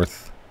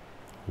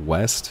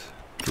northwest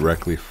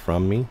directly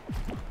from me.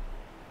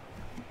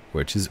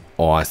 Which is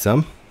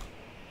awesome.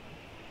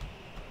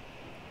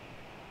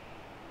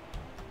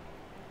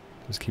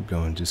 Just keep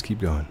going, just keep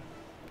going.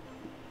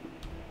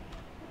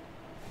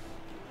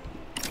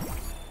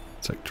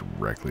 It's like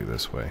directly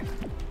this way.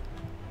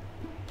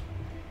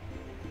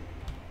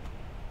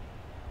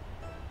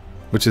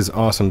 Which is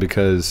awesome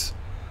because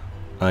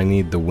I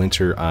need the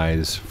winter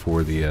eyes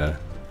for the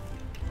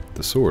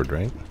sword,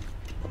 right?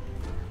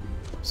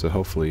 So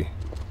hopefully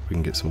we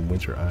can get some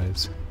winter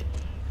eyes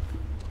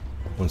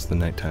once the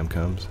nighttime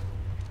comes.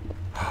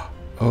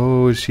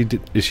 Oh, is she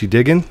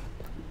digging?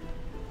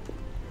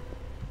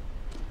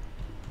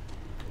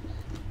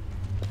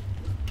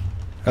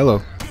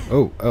 Hello.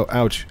 Oh,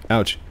 ouch,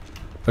 ouch.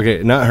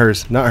 Okay, not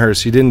hers, not hers.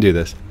 She didn't do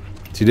this.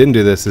 She didn't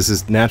do this. This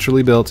is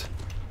naturally built.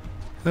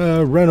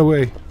 Run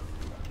away.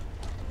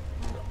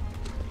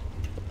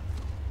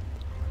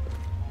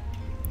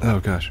 Oh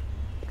gosh.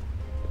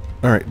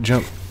 Alright,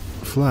 jump.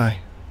 Fly.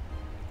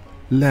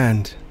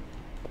 Land.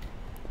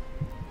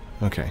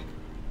 Okay.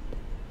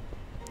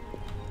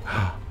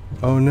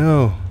 Oh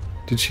no.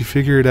 Did she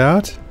figure it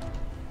out?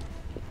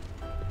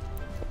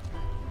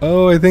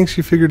 Oh, I think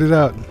she figured it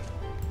out.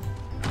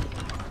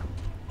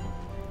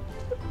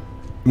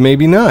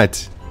 Maybe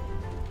not.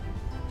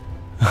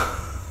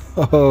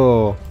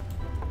 Oh.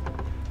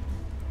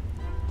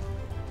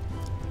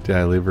 Did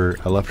I leave her?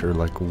 I left her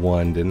like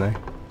 1, didn't I?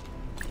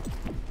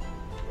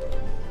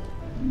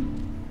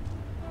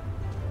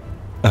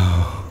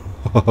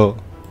 Oh.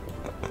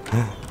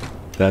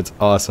 That's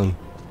awesome.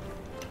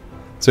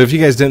 So if you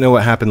guys didn't know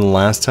what happened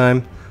last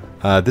time,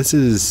 this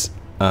is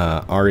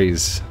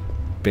Ari's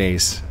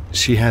base.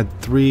 She had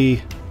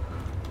 3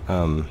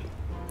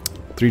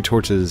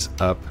 torches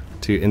up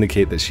to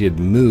indicate that she had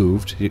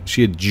moved.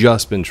 She had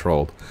just been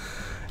trolled.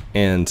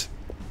 And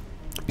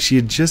she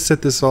had just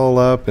set this all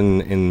up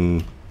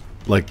and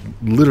like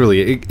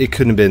literally it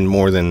couldn't have been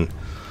more than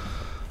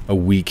a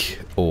week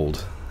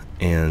old.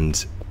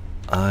 And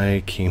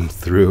I came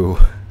through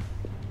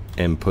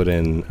and put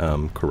in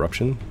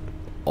corruption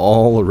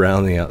all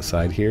around the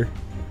outside here.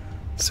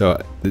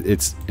 So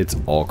it's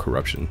all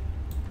corruption.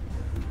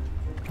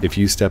 If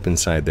you step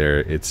inside there,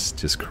 it's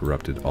just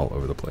corrupted all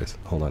over the place.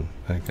 Hold on,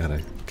 I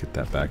gotta get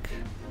that back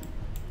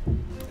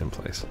in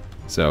place.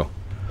 So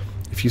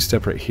if you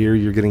step right here,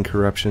 you're getting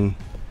corruption.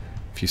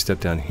 If you step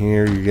down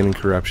here, you're getting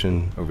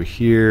corruption. Over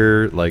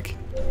here, like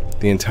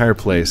the entire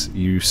place,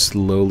 you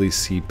slowly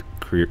seep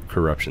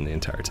corruption the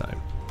entire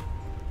time.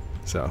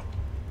 So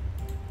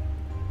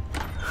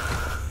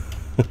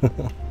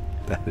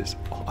that is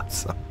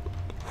awesome.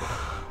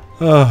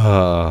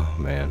 Oh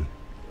man.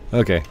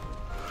 Okay.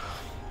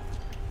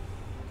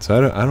 So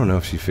I don't know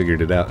if she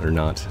figured it out or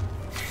not.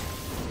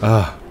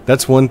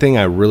 That's one thing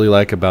I really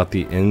like about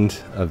the end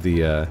of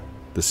the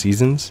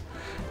seasons,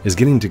 is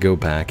getting to go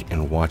back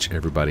and watch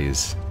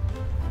everybody's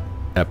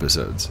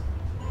episodes.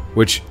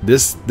 Which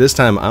this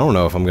time I don't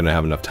know if I'm gonna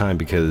have enough time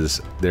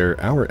because they're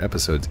hour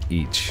episodes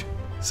each.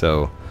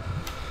 So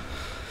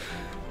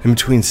in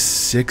between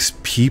 6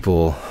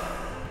 people,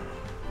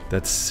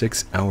 that's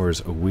 6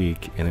 hours a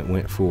week, and it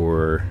went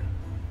for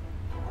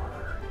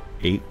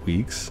 8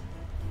 weeks?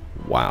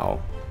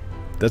 Wow.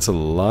 That's a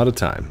lot of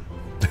time.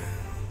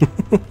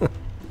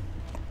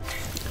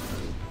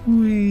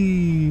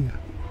 Whee!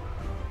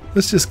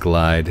 Let's just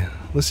glide.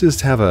 Let's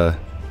just have a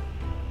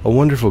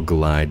wonderful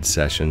glide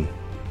session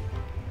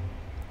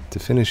to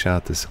finish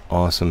out this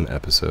awesome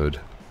episode.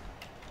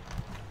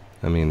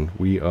 I mean,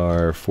 we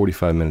are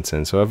 45 minutes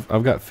in, so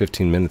I've got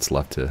 15 minutes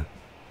left to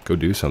go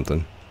do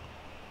something.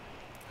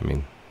 I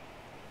mean,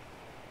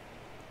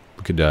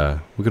 we could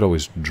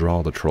always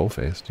draw the troll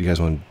face. Do you guys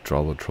want to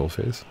draw the troll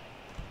face?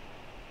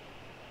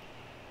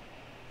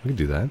 We could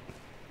do that.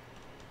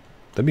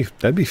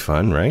 That'd be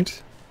fun,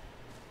 right?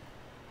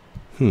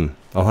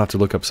 I'll have to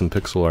look up some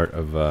pixel art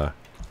of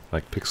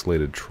like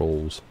pixelated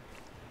trolls.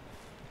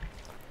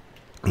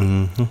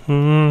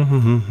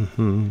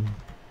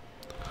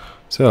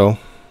 So,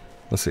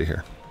 let's see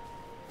here.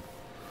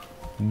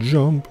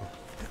 Jump.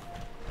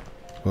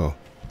 Whoa.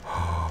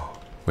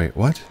 Wait,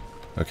 what?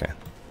 Okay.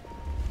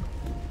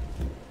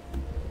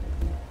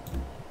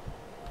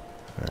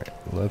 Alright,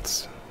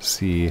 let's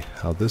see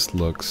how this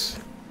looks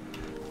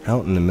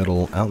out in the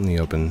middle, out in the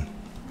open.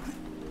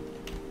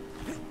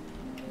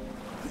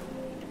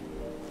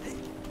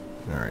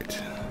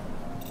 Alright.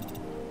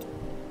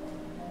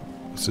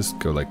 Let's just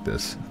go like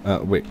this.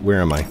 Wait,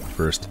 where am I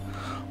first?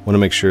 I want to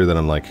make sure that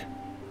I'm like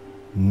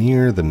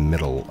near the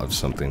middle of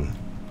something.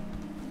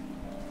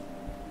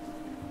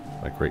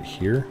 Like right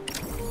here,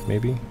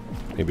 maybe?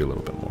 Maybe a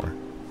little bit more.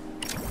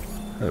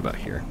 Right about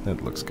here.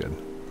 That looks good.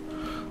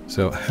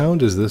 So how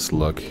does this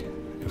look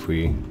if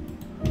we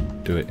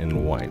do it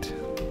in white?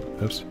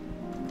 Oops.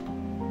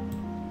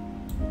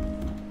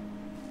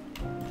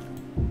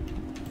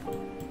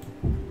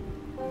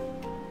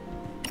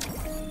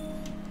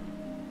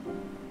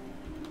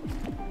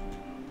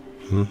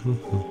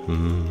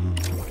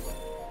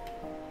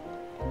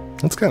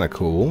 That's kind of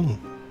cool.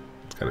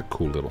 It's got a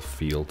cool little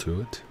feel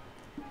to it.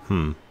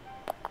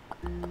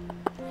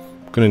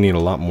 Gonna need a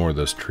lot more of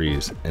those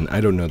trees, and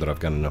I don't know that I've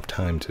got enough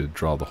time to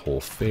draw the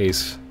whole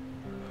face.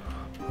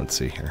 Let's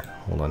see here.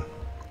 Hold on.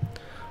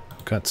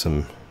 I've got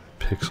some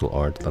pixel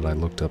art that I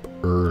looked up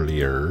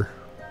earlier.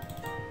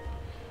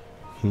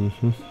 There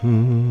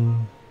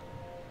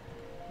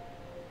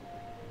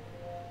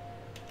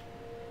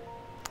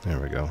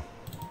we go.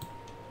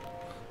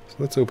 So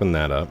let's open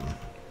that up.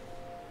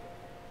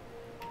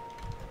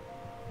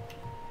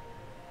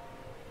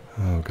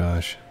 Oh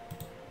gosh.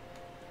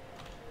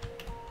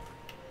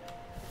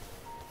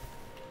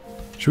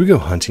 Should we go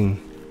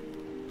hunting?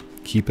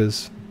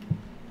 Keepas?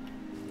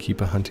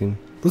 Keepa hunting?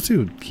 Let's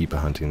do Keepa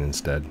hunting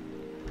instead.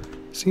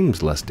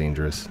 Seems less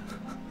dangerous.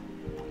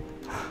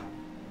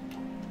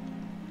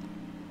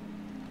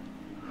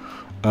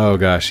 Oh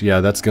gosh,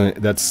 yeah, that's going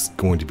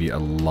to be a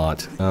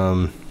lot.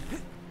 Alright.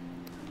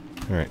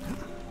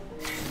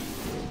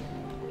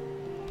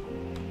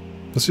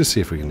 Let's just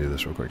see if we can do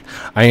this real quick.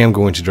 I am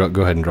going to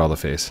go ahead and draw the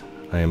face.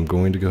 I am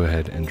going to go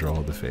ahead and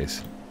draw the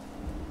face.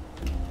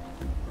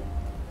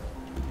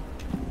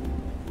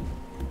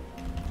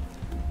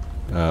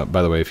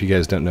 By the way, if you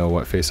guys don't know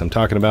what face I'm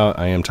talking about,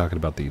 I am talking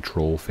about the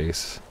troll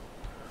face.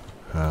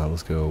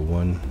 Let's go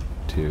 1,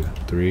 2,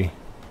 3.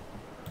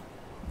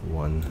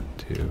 1,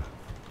 2.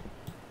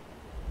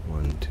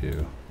 1,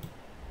 2,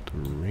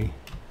 3.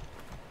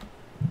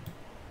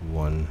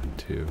 1,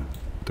 2,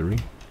 3.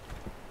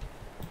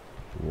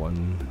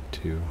 1,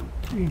 2,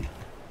 3.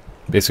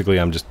 Basically,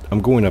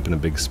 I'm going up in a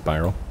big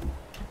spiral.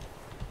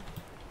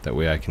 That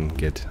way I can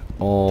get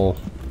all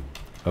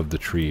of the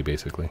tree,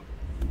 basically.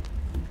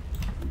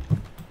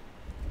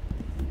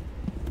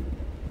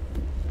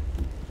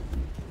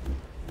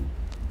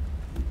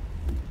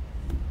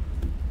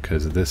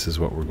 Because this is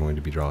what we're going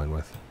to be drawing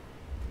with.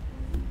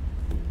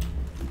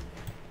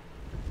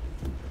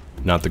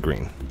 Not the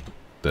green,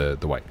 the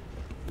white.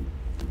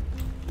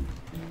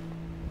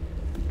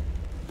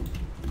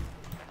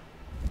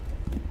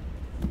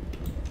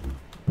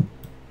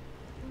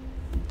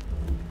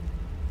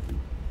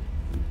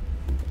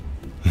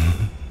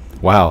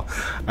 Wow,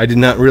 I did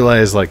not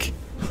realize like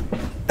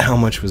how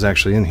much was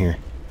actually in here.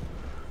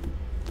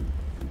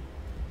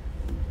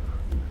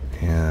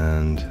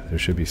 And there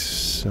should be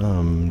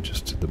some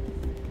just to the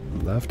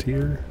left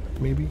here,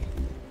 maybe?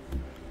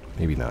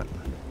 Maybe not.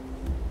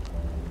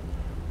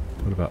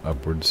 What about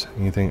upwards?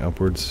 Anything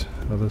upwards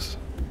of this?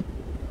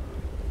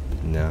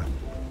 No.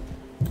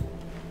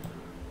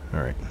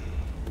 Alright.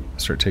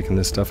 Start taking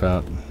this stuff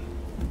out.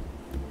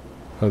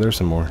 Oh, there's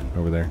some more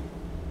over there.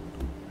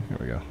 Here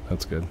we go.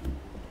 That's good.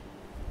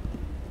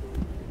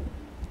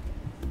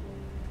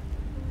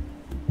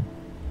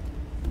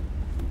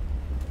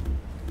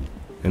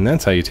 And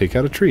that's how you take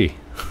out a tree.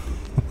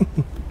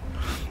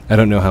 I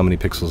don't know how many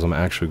pixels I'm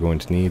actually going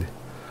to need.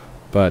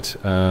 But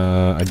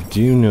I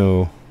do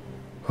know...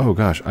 Oh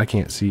gosh, I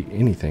can't see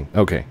anything.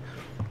 Okay.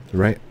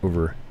 Right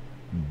over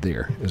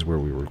there is where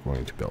we were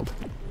going to build.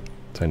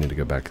 So I need to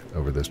go back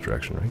over this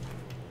direction, right?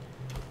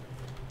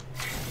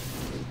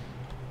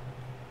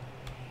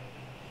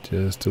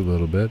 Just a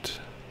little bit.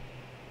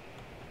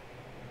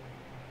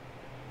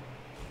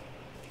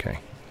 Okay,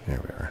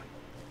 there we are.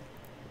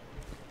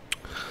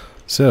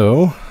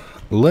 So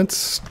let's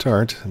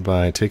start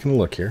by taking a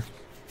look here.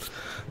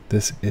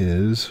 This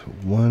is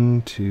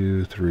 1,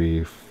 2,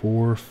 3,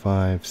 4,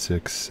 5,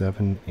 6,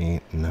 7,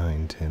 8,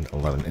 9, 10,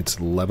 11. It's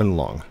 11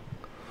 long.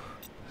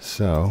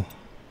 So,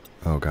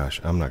 oh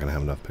gosh, I'm not going to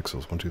have enough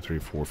pixels. 1, 2, 3,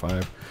 4,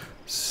 5,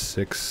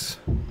 6,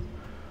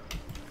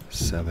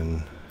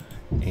 7,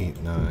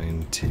 8,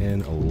 9,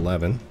 10,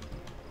 11.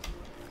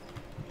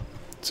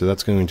 So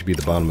that's going to be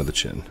the bottom of the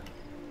chin.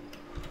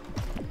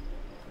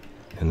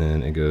 And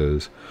then it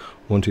goes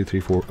 1, 2, 3,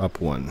 4,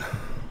 up 1.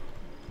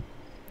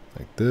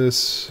 Like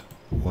this.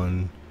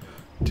 1,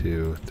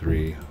 2,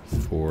 3,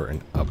 4,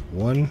 and up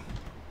 1. And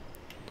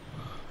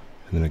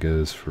then it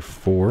goes for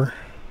 4,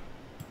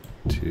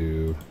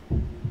 2,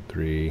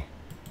 3,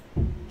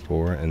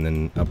 4, and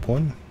then up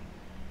 1.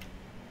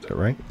 Is that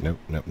right? Nope,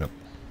 nope, nope.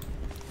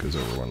 Goes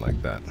over 1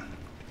 like that.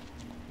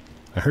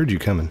 I heard you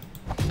coming,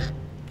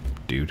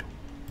 dude.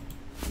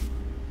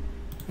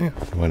 Yeah,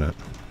 why not?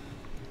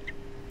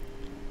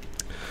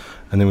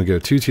 And then we go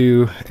 2,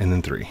 2, and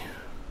then 3.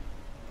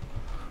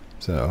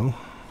 So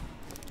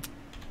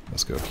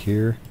let's go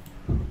here,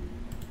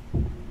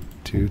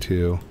 2,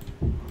 2,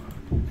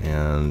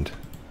 and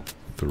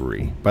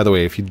 3. By the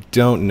way, if you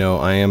don't know,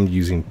 I am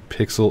using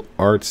pixel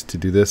arts to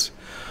do this.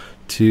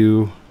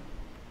 2,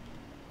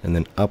 and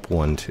then up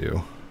 1,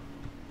 2.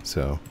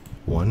 So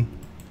 1,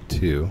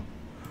 2,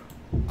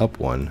 up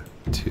 1,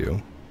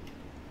 2.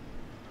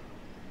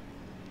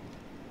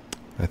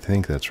 I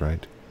think that's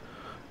right.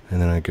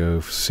 And then I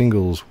go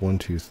singles 1,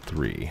 2,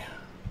 3.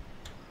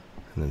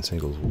 And then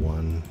singles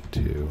 1,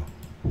 2,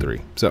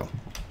 3. So,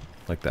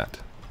 like that.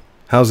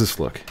 How's this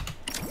look?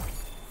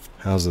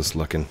 How's this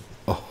looking?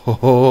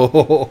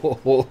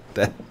 Oh,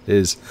 that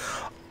is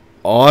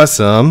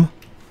awesome.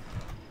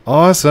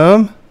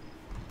 Awesome.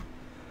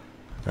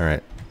 All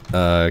right.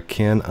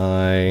 Can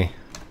I?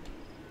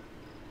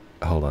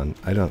 Hold on.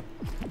 I don't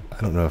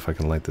know if I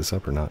can light this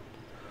up or not.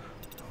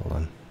 Hold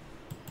on.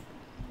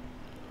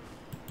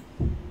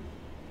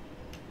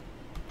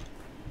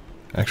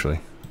 Actually,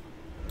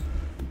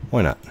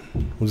 why not?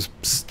 We'll just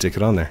stick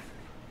it on there.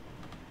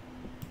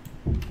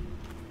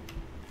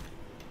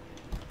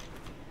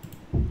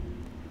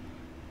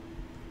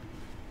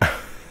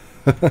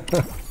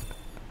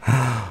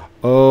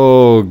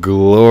 Oh,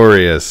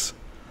 glorious.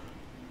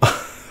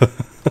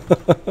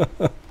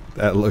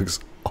 That looks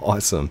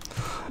awesome.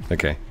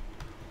 Okay.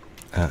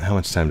 How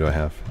much time do I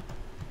have?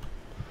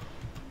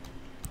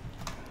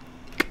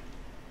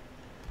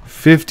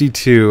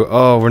 52.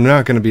 Oh, we're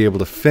not going to be able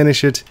to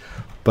finish it,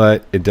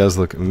 but it does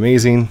look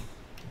amazing.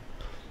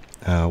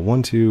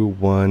 1, 2,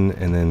 1,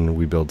 and then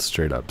we build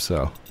straight up.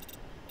 So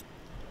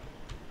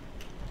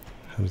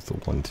how does the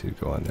 1, 2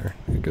 go on there?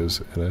 It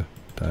goes at a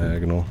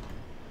diagonal.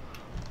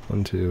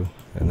 1, 2,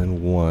 and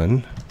then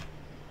 1.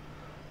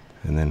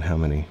 And then how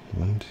many?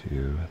 1,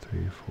 2, 3,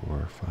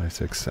 4, 5,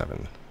 6,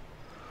 7.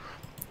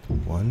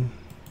 1,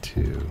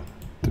 2,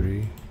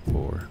 3,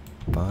 4,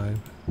 5,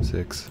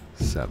 6,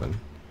 7.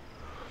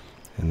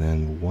 And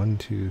then 1,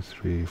 2,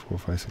 3, 4,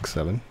 5, 6,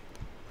 7.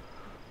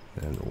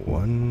 And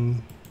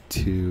 1,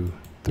 2,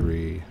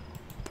 3,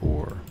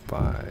 4,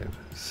 5,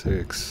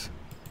 6,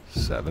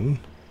 7.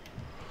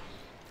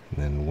 And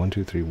then 1,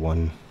 2, 3,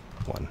 1,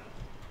 1.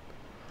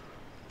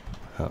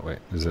 Oh, wait,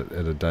 is it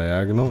at a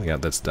diagonal? Yeah,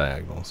 that's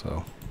diagonal.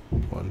 So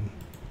 1,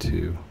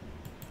 2,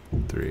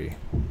 3,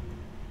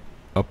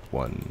 up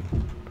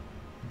 1.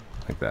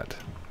 Like that.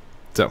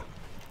 So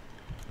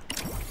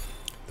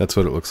that's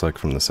what it looks like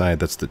from the side.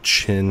 That's the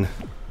chin.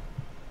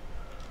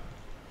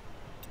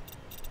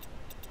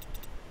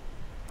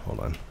 Hold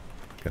on.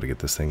 Gotta get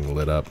this thing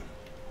lit up.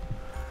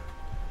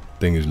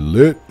 Thing is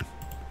lit.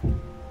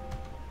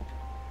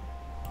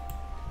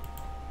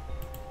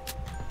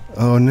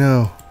 Oh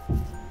no.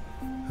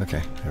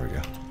 Okay, there we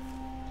go.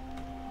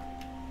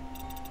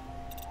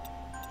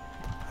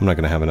 I'm not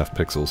gonna have enough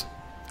pixels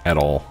at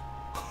all.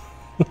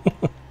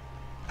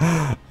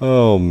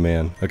 Oh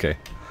man. Okay.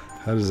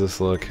 How does this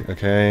look?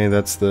 Okay,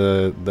 that's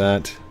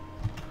that.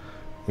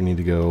 We need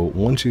to go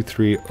 1, 2,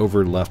 3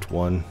 over left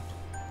 1.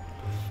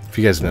 If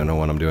you guys don't know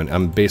what I'm doing,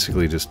 I'm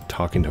basically just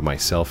talking to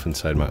myself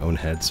inside my own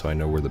head so I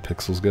know where the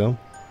pixels go.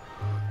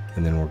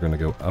 And then we're going to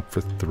go up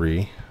for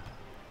 3.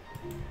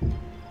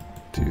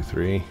 2,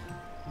 3.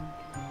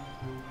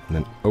 And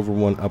then over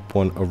 1, up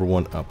 1, over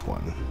 1, up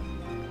 1.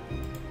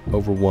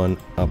 Over 1,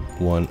 up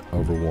 1,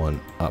 over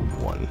 1, up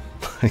 1.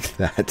 Like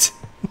that.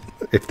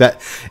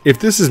 If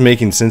this is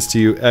making sense to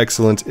you,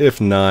 excellent.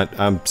 If not,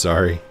 I'm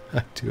sorry.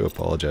 I do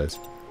apologize.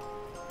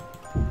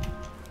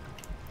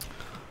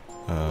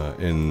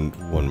 And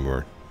one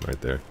more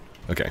right there.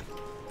 Okay.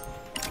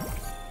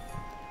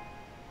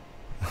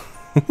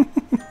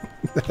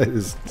 That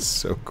is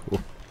so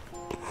cool.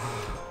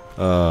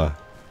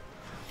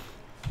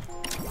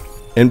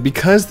 And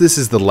because this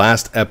is the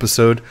last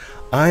episode,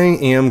 I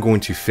am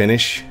going to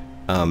finish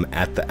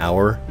at the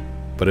hour.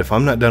 But if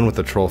I'm not done with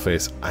the troll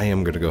face, I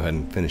am going to go ahead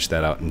and finish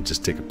that out and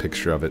just take a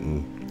picture of it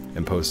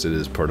and post it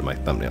as part of my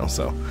thumbnail.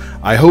 So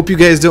I hope you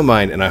guys don't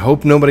mind, and I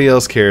hope nobody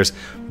else cares,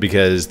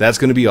 because that's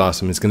going to be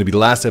awesome. It's going to be the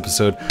last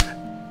episode.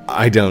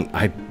 I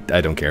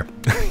don't care.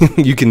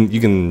 You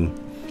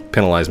can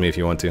penalize me if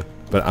you want to,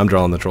 but I'm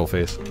drawing the troll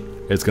face.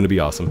 It's gonna be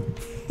awesome.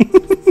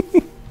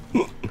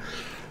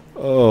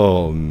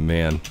 Oh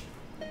man.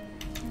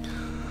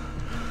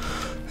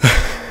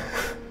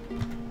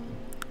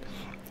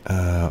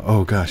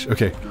 Oh gosh.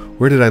 Okay,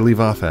 where did I leave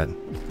off at?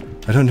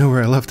 I don't know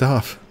where I left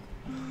off.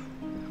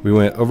 We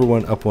went over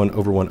one, up one,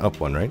 over one, up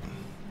one, right?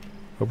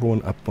 Over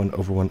one, up one,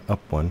 over one, up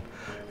one,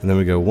 and then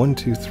we go 1,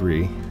 2,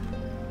 3.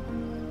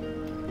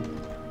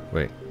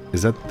 Wait,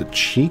 is that the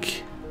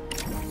cheek?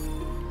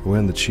 We're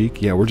on the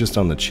cheek? Yeah, we're just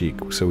on the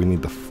cheek, so we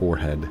need the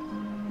forehead.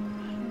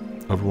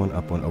 Over one,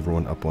 up one, over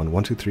one, up one.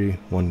 1, 2, 3,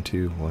 1,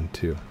 2, 1,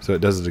 2. So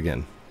it does it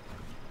again.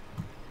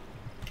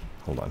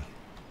 Hold on.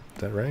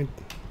 Is that right?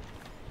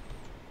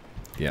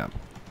 Yeah.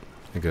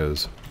 It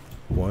goes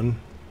 1.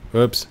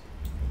 Oops.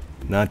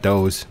 Not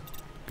those.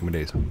 Give me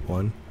days.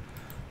 1,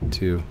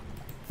 2,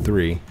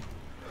 3.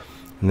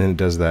 And then it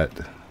does that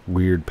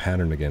weird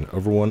pattern again.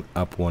 Over one,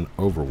 up one,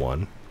 over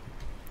one.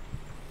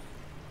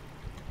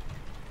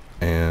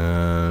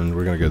 And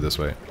we're gonna go this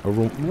way.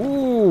 Over.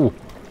 Whoa!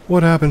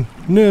 What happened?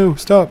 No,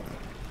 stop.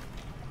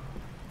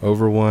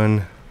 Over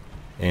one,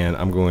 and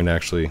I'm going to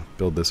actually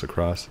build this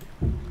across.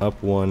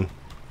 Up one,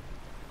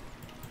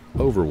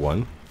 over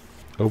one,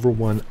 over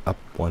one, up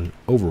one,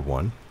 over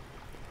one,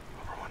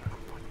 over one, up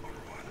one, over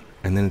one,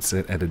 and then it's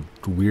at a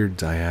weird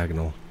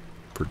diagonal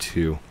for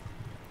 2.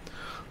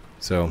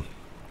 So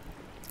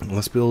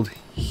let's build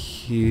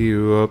here.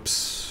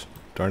 Oops,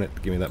 darn it!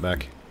 Give me that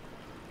back.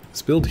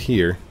 Let's build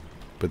here.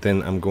 But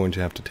then I'm going to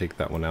have to take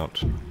that one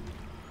out.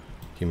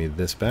 Give me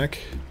this back.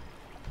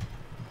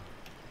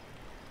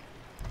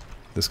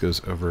 This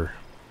goes over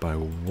by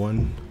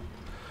 1.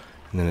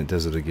 And then it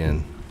does it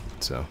again.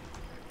 So,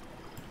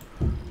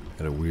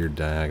 at a weird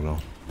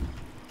diagonal.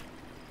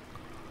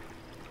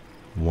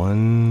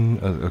 1,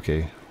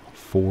 okay,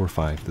 4,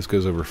 5. This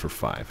goes over for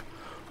 5.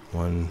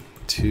 1,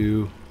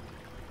 2,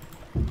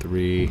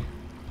 3.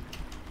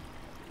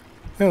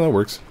 Yeah, that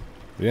works.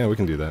 Yeah, we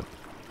can do that.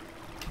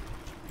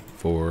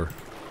 4,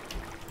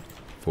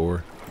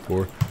 4,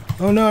 4.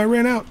 Oh no, I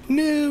ran out.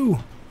 No!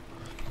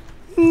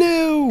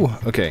 No!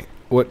 Okay,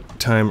 what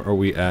time are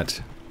we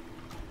at?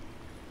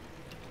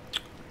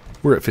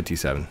 We're at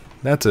 57.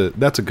 That's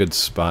a good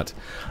spot.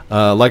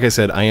 Like I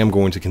said, I am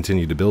going to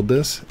continue to build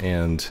this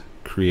and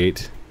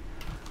create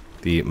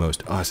the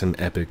most awesome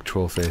epic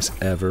troll face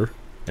ever.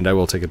 And I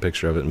will take a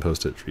picture of it and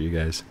post it for you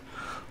guys.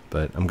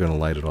 But I'm going to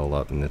light it all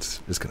up and it's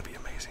going to be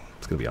amazing.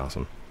 It's going to be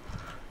awesome.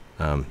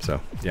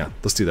 So, yeah,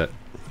 let's do that.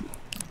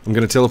 I'm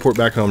going to teleport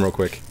back home real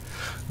quick.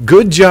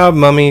 Good job,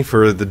 Mummy,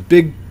 for the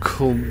big,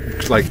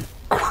 like,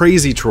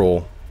 crazy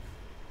troll.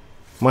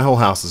 My whole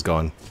house is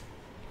gone.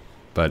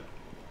 But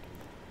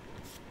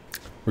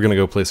we're going to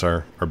go place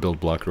our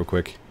build block real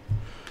quick.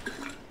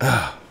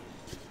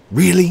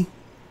 Really?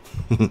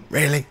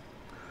 Really?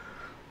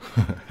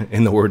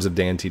 In the words of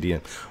Dan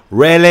TDM.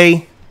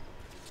 Really?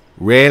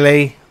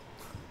 Really?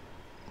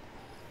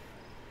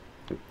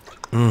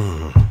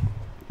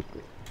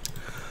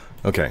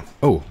 Okay.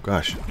 Oh,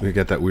 gosh. We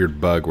got that weird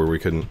bug where we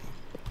couldn't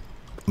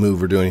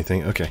move or do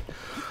anything. Okay.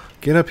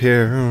 Get up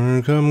here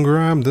and come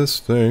grab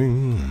this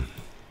thing.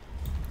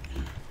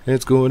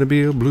 It's going to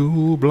be a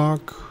blue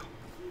block.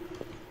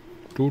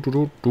 I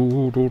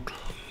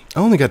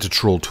only got to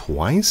troll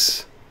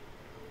twice?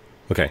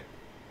 Okay.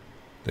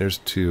 There's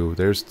 2.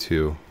 There's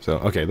 2. So,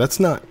 okay, that's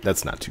not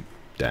too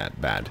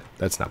bad.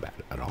 That's not bad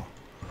at all.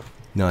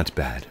 Not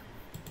bad.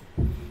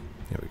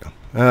 There we go.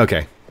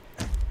 Okay.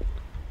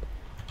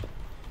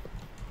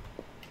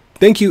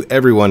 Thank you,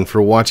 everyone, for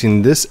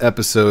watching this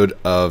episode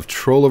of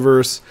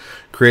Trolliverse,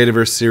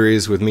 Creativerse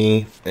series with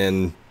me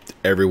and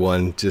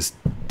everyone. Just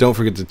don't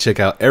forget to check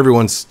out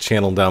everyone's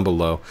channel down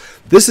below.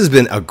 This has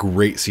been a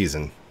great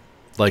season.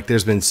 Like,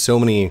 there's been so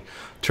many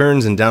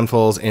turns and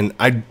downfalls, and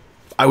I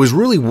was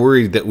really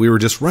worried that we were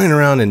just running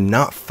around and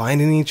not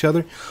finding each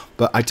other.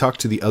 But I talked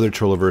to the other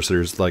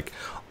Trolliversers, like,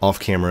 off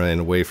camera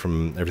and away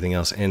from everything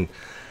else, and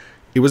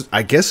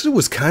I guess it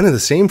was kind of the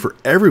same for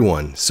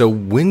everyone. So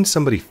when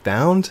somebody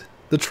found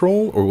the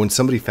troll, or when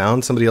somebody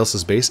found somebody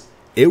else's base,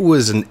 it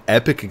was an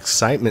epic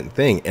excitement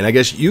thing. And I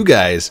guess you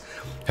guys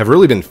have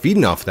really been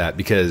feeding off that,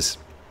 because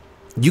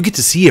you get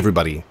to see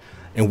everybody,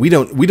 and we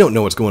don't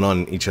know what's going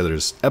on in each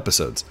other's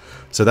episodes.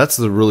 So that's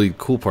the really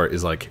cool part,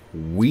 is like,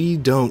 we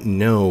don't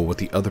know what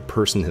the other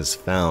person has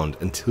found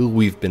until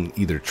we've been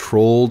either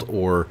trolled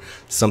or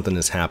something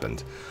has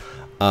happened.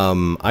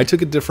 I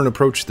took a different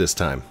approach this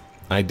time.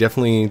 I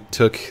definitely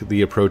took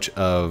the approach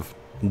of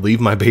leave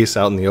my base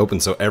out in the open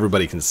so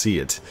everybody can see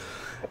it.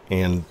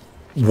 And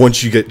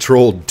once you get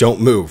trolled,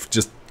 don't move.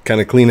 Just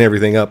kind of clean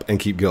everything up and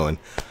keep going.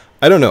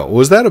 I don't know.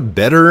 Was that a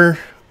better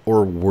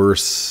or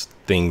worse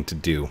thing to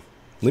do?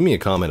 Leave me a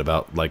comment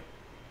about, like,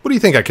 what do you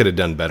think I could have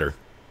done better?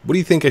 What do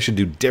you think I should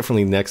do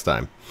differently next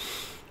time?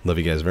 Love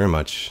you guys very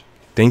much.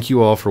 Thank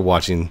you all for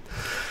watching.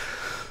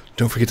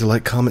 Don't forget to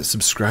like, comment,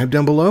 subscribe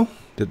down below.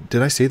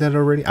 Did I say that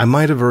already? I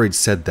might have already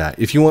said that.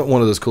 If you want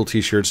one of those cool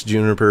t-shirts,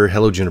 Juniper,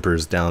 Hello Juniper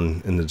is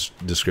down in the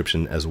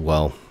description as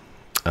well.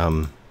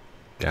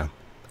 yeah,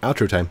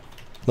 outro time.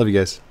 Love you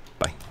guys.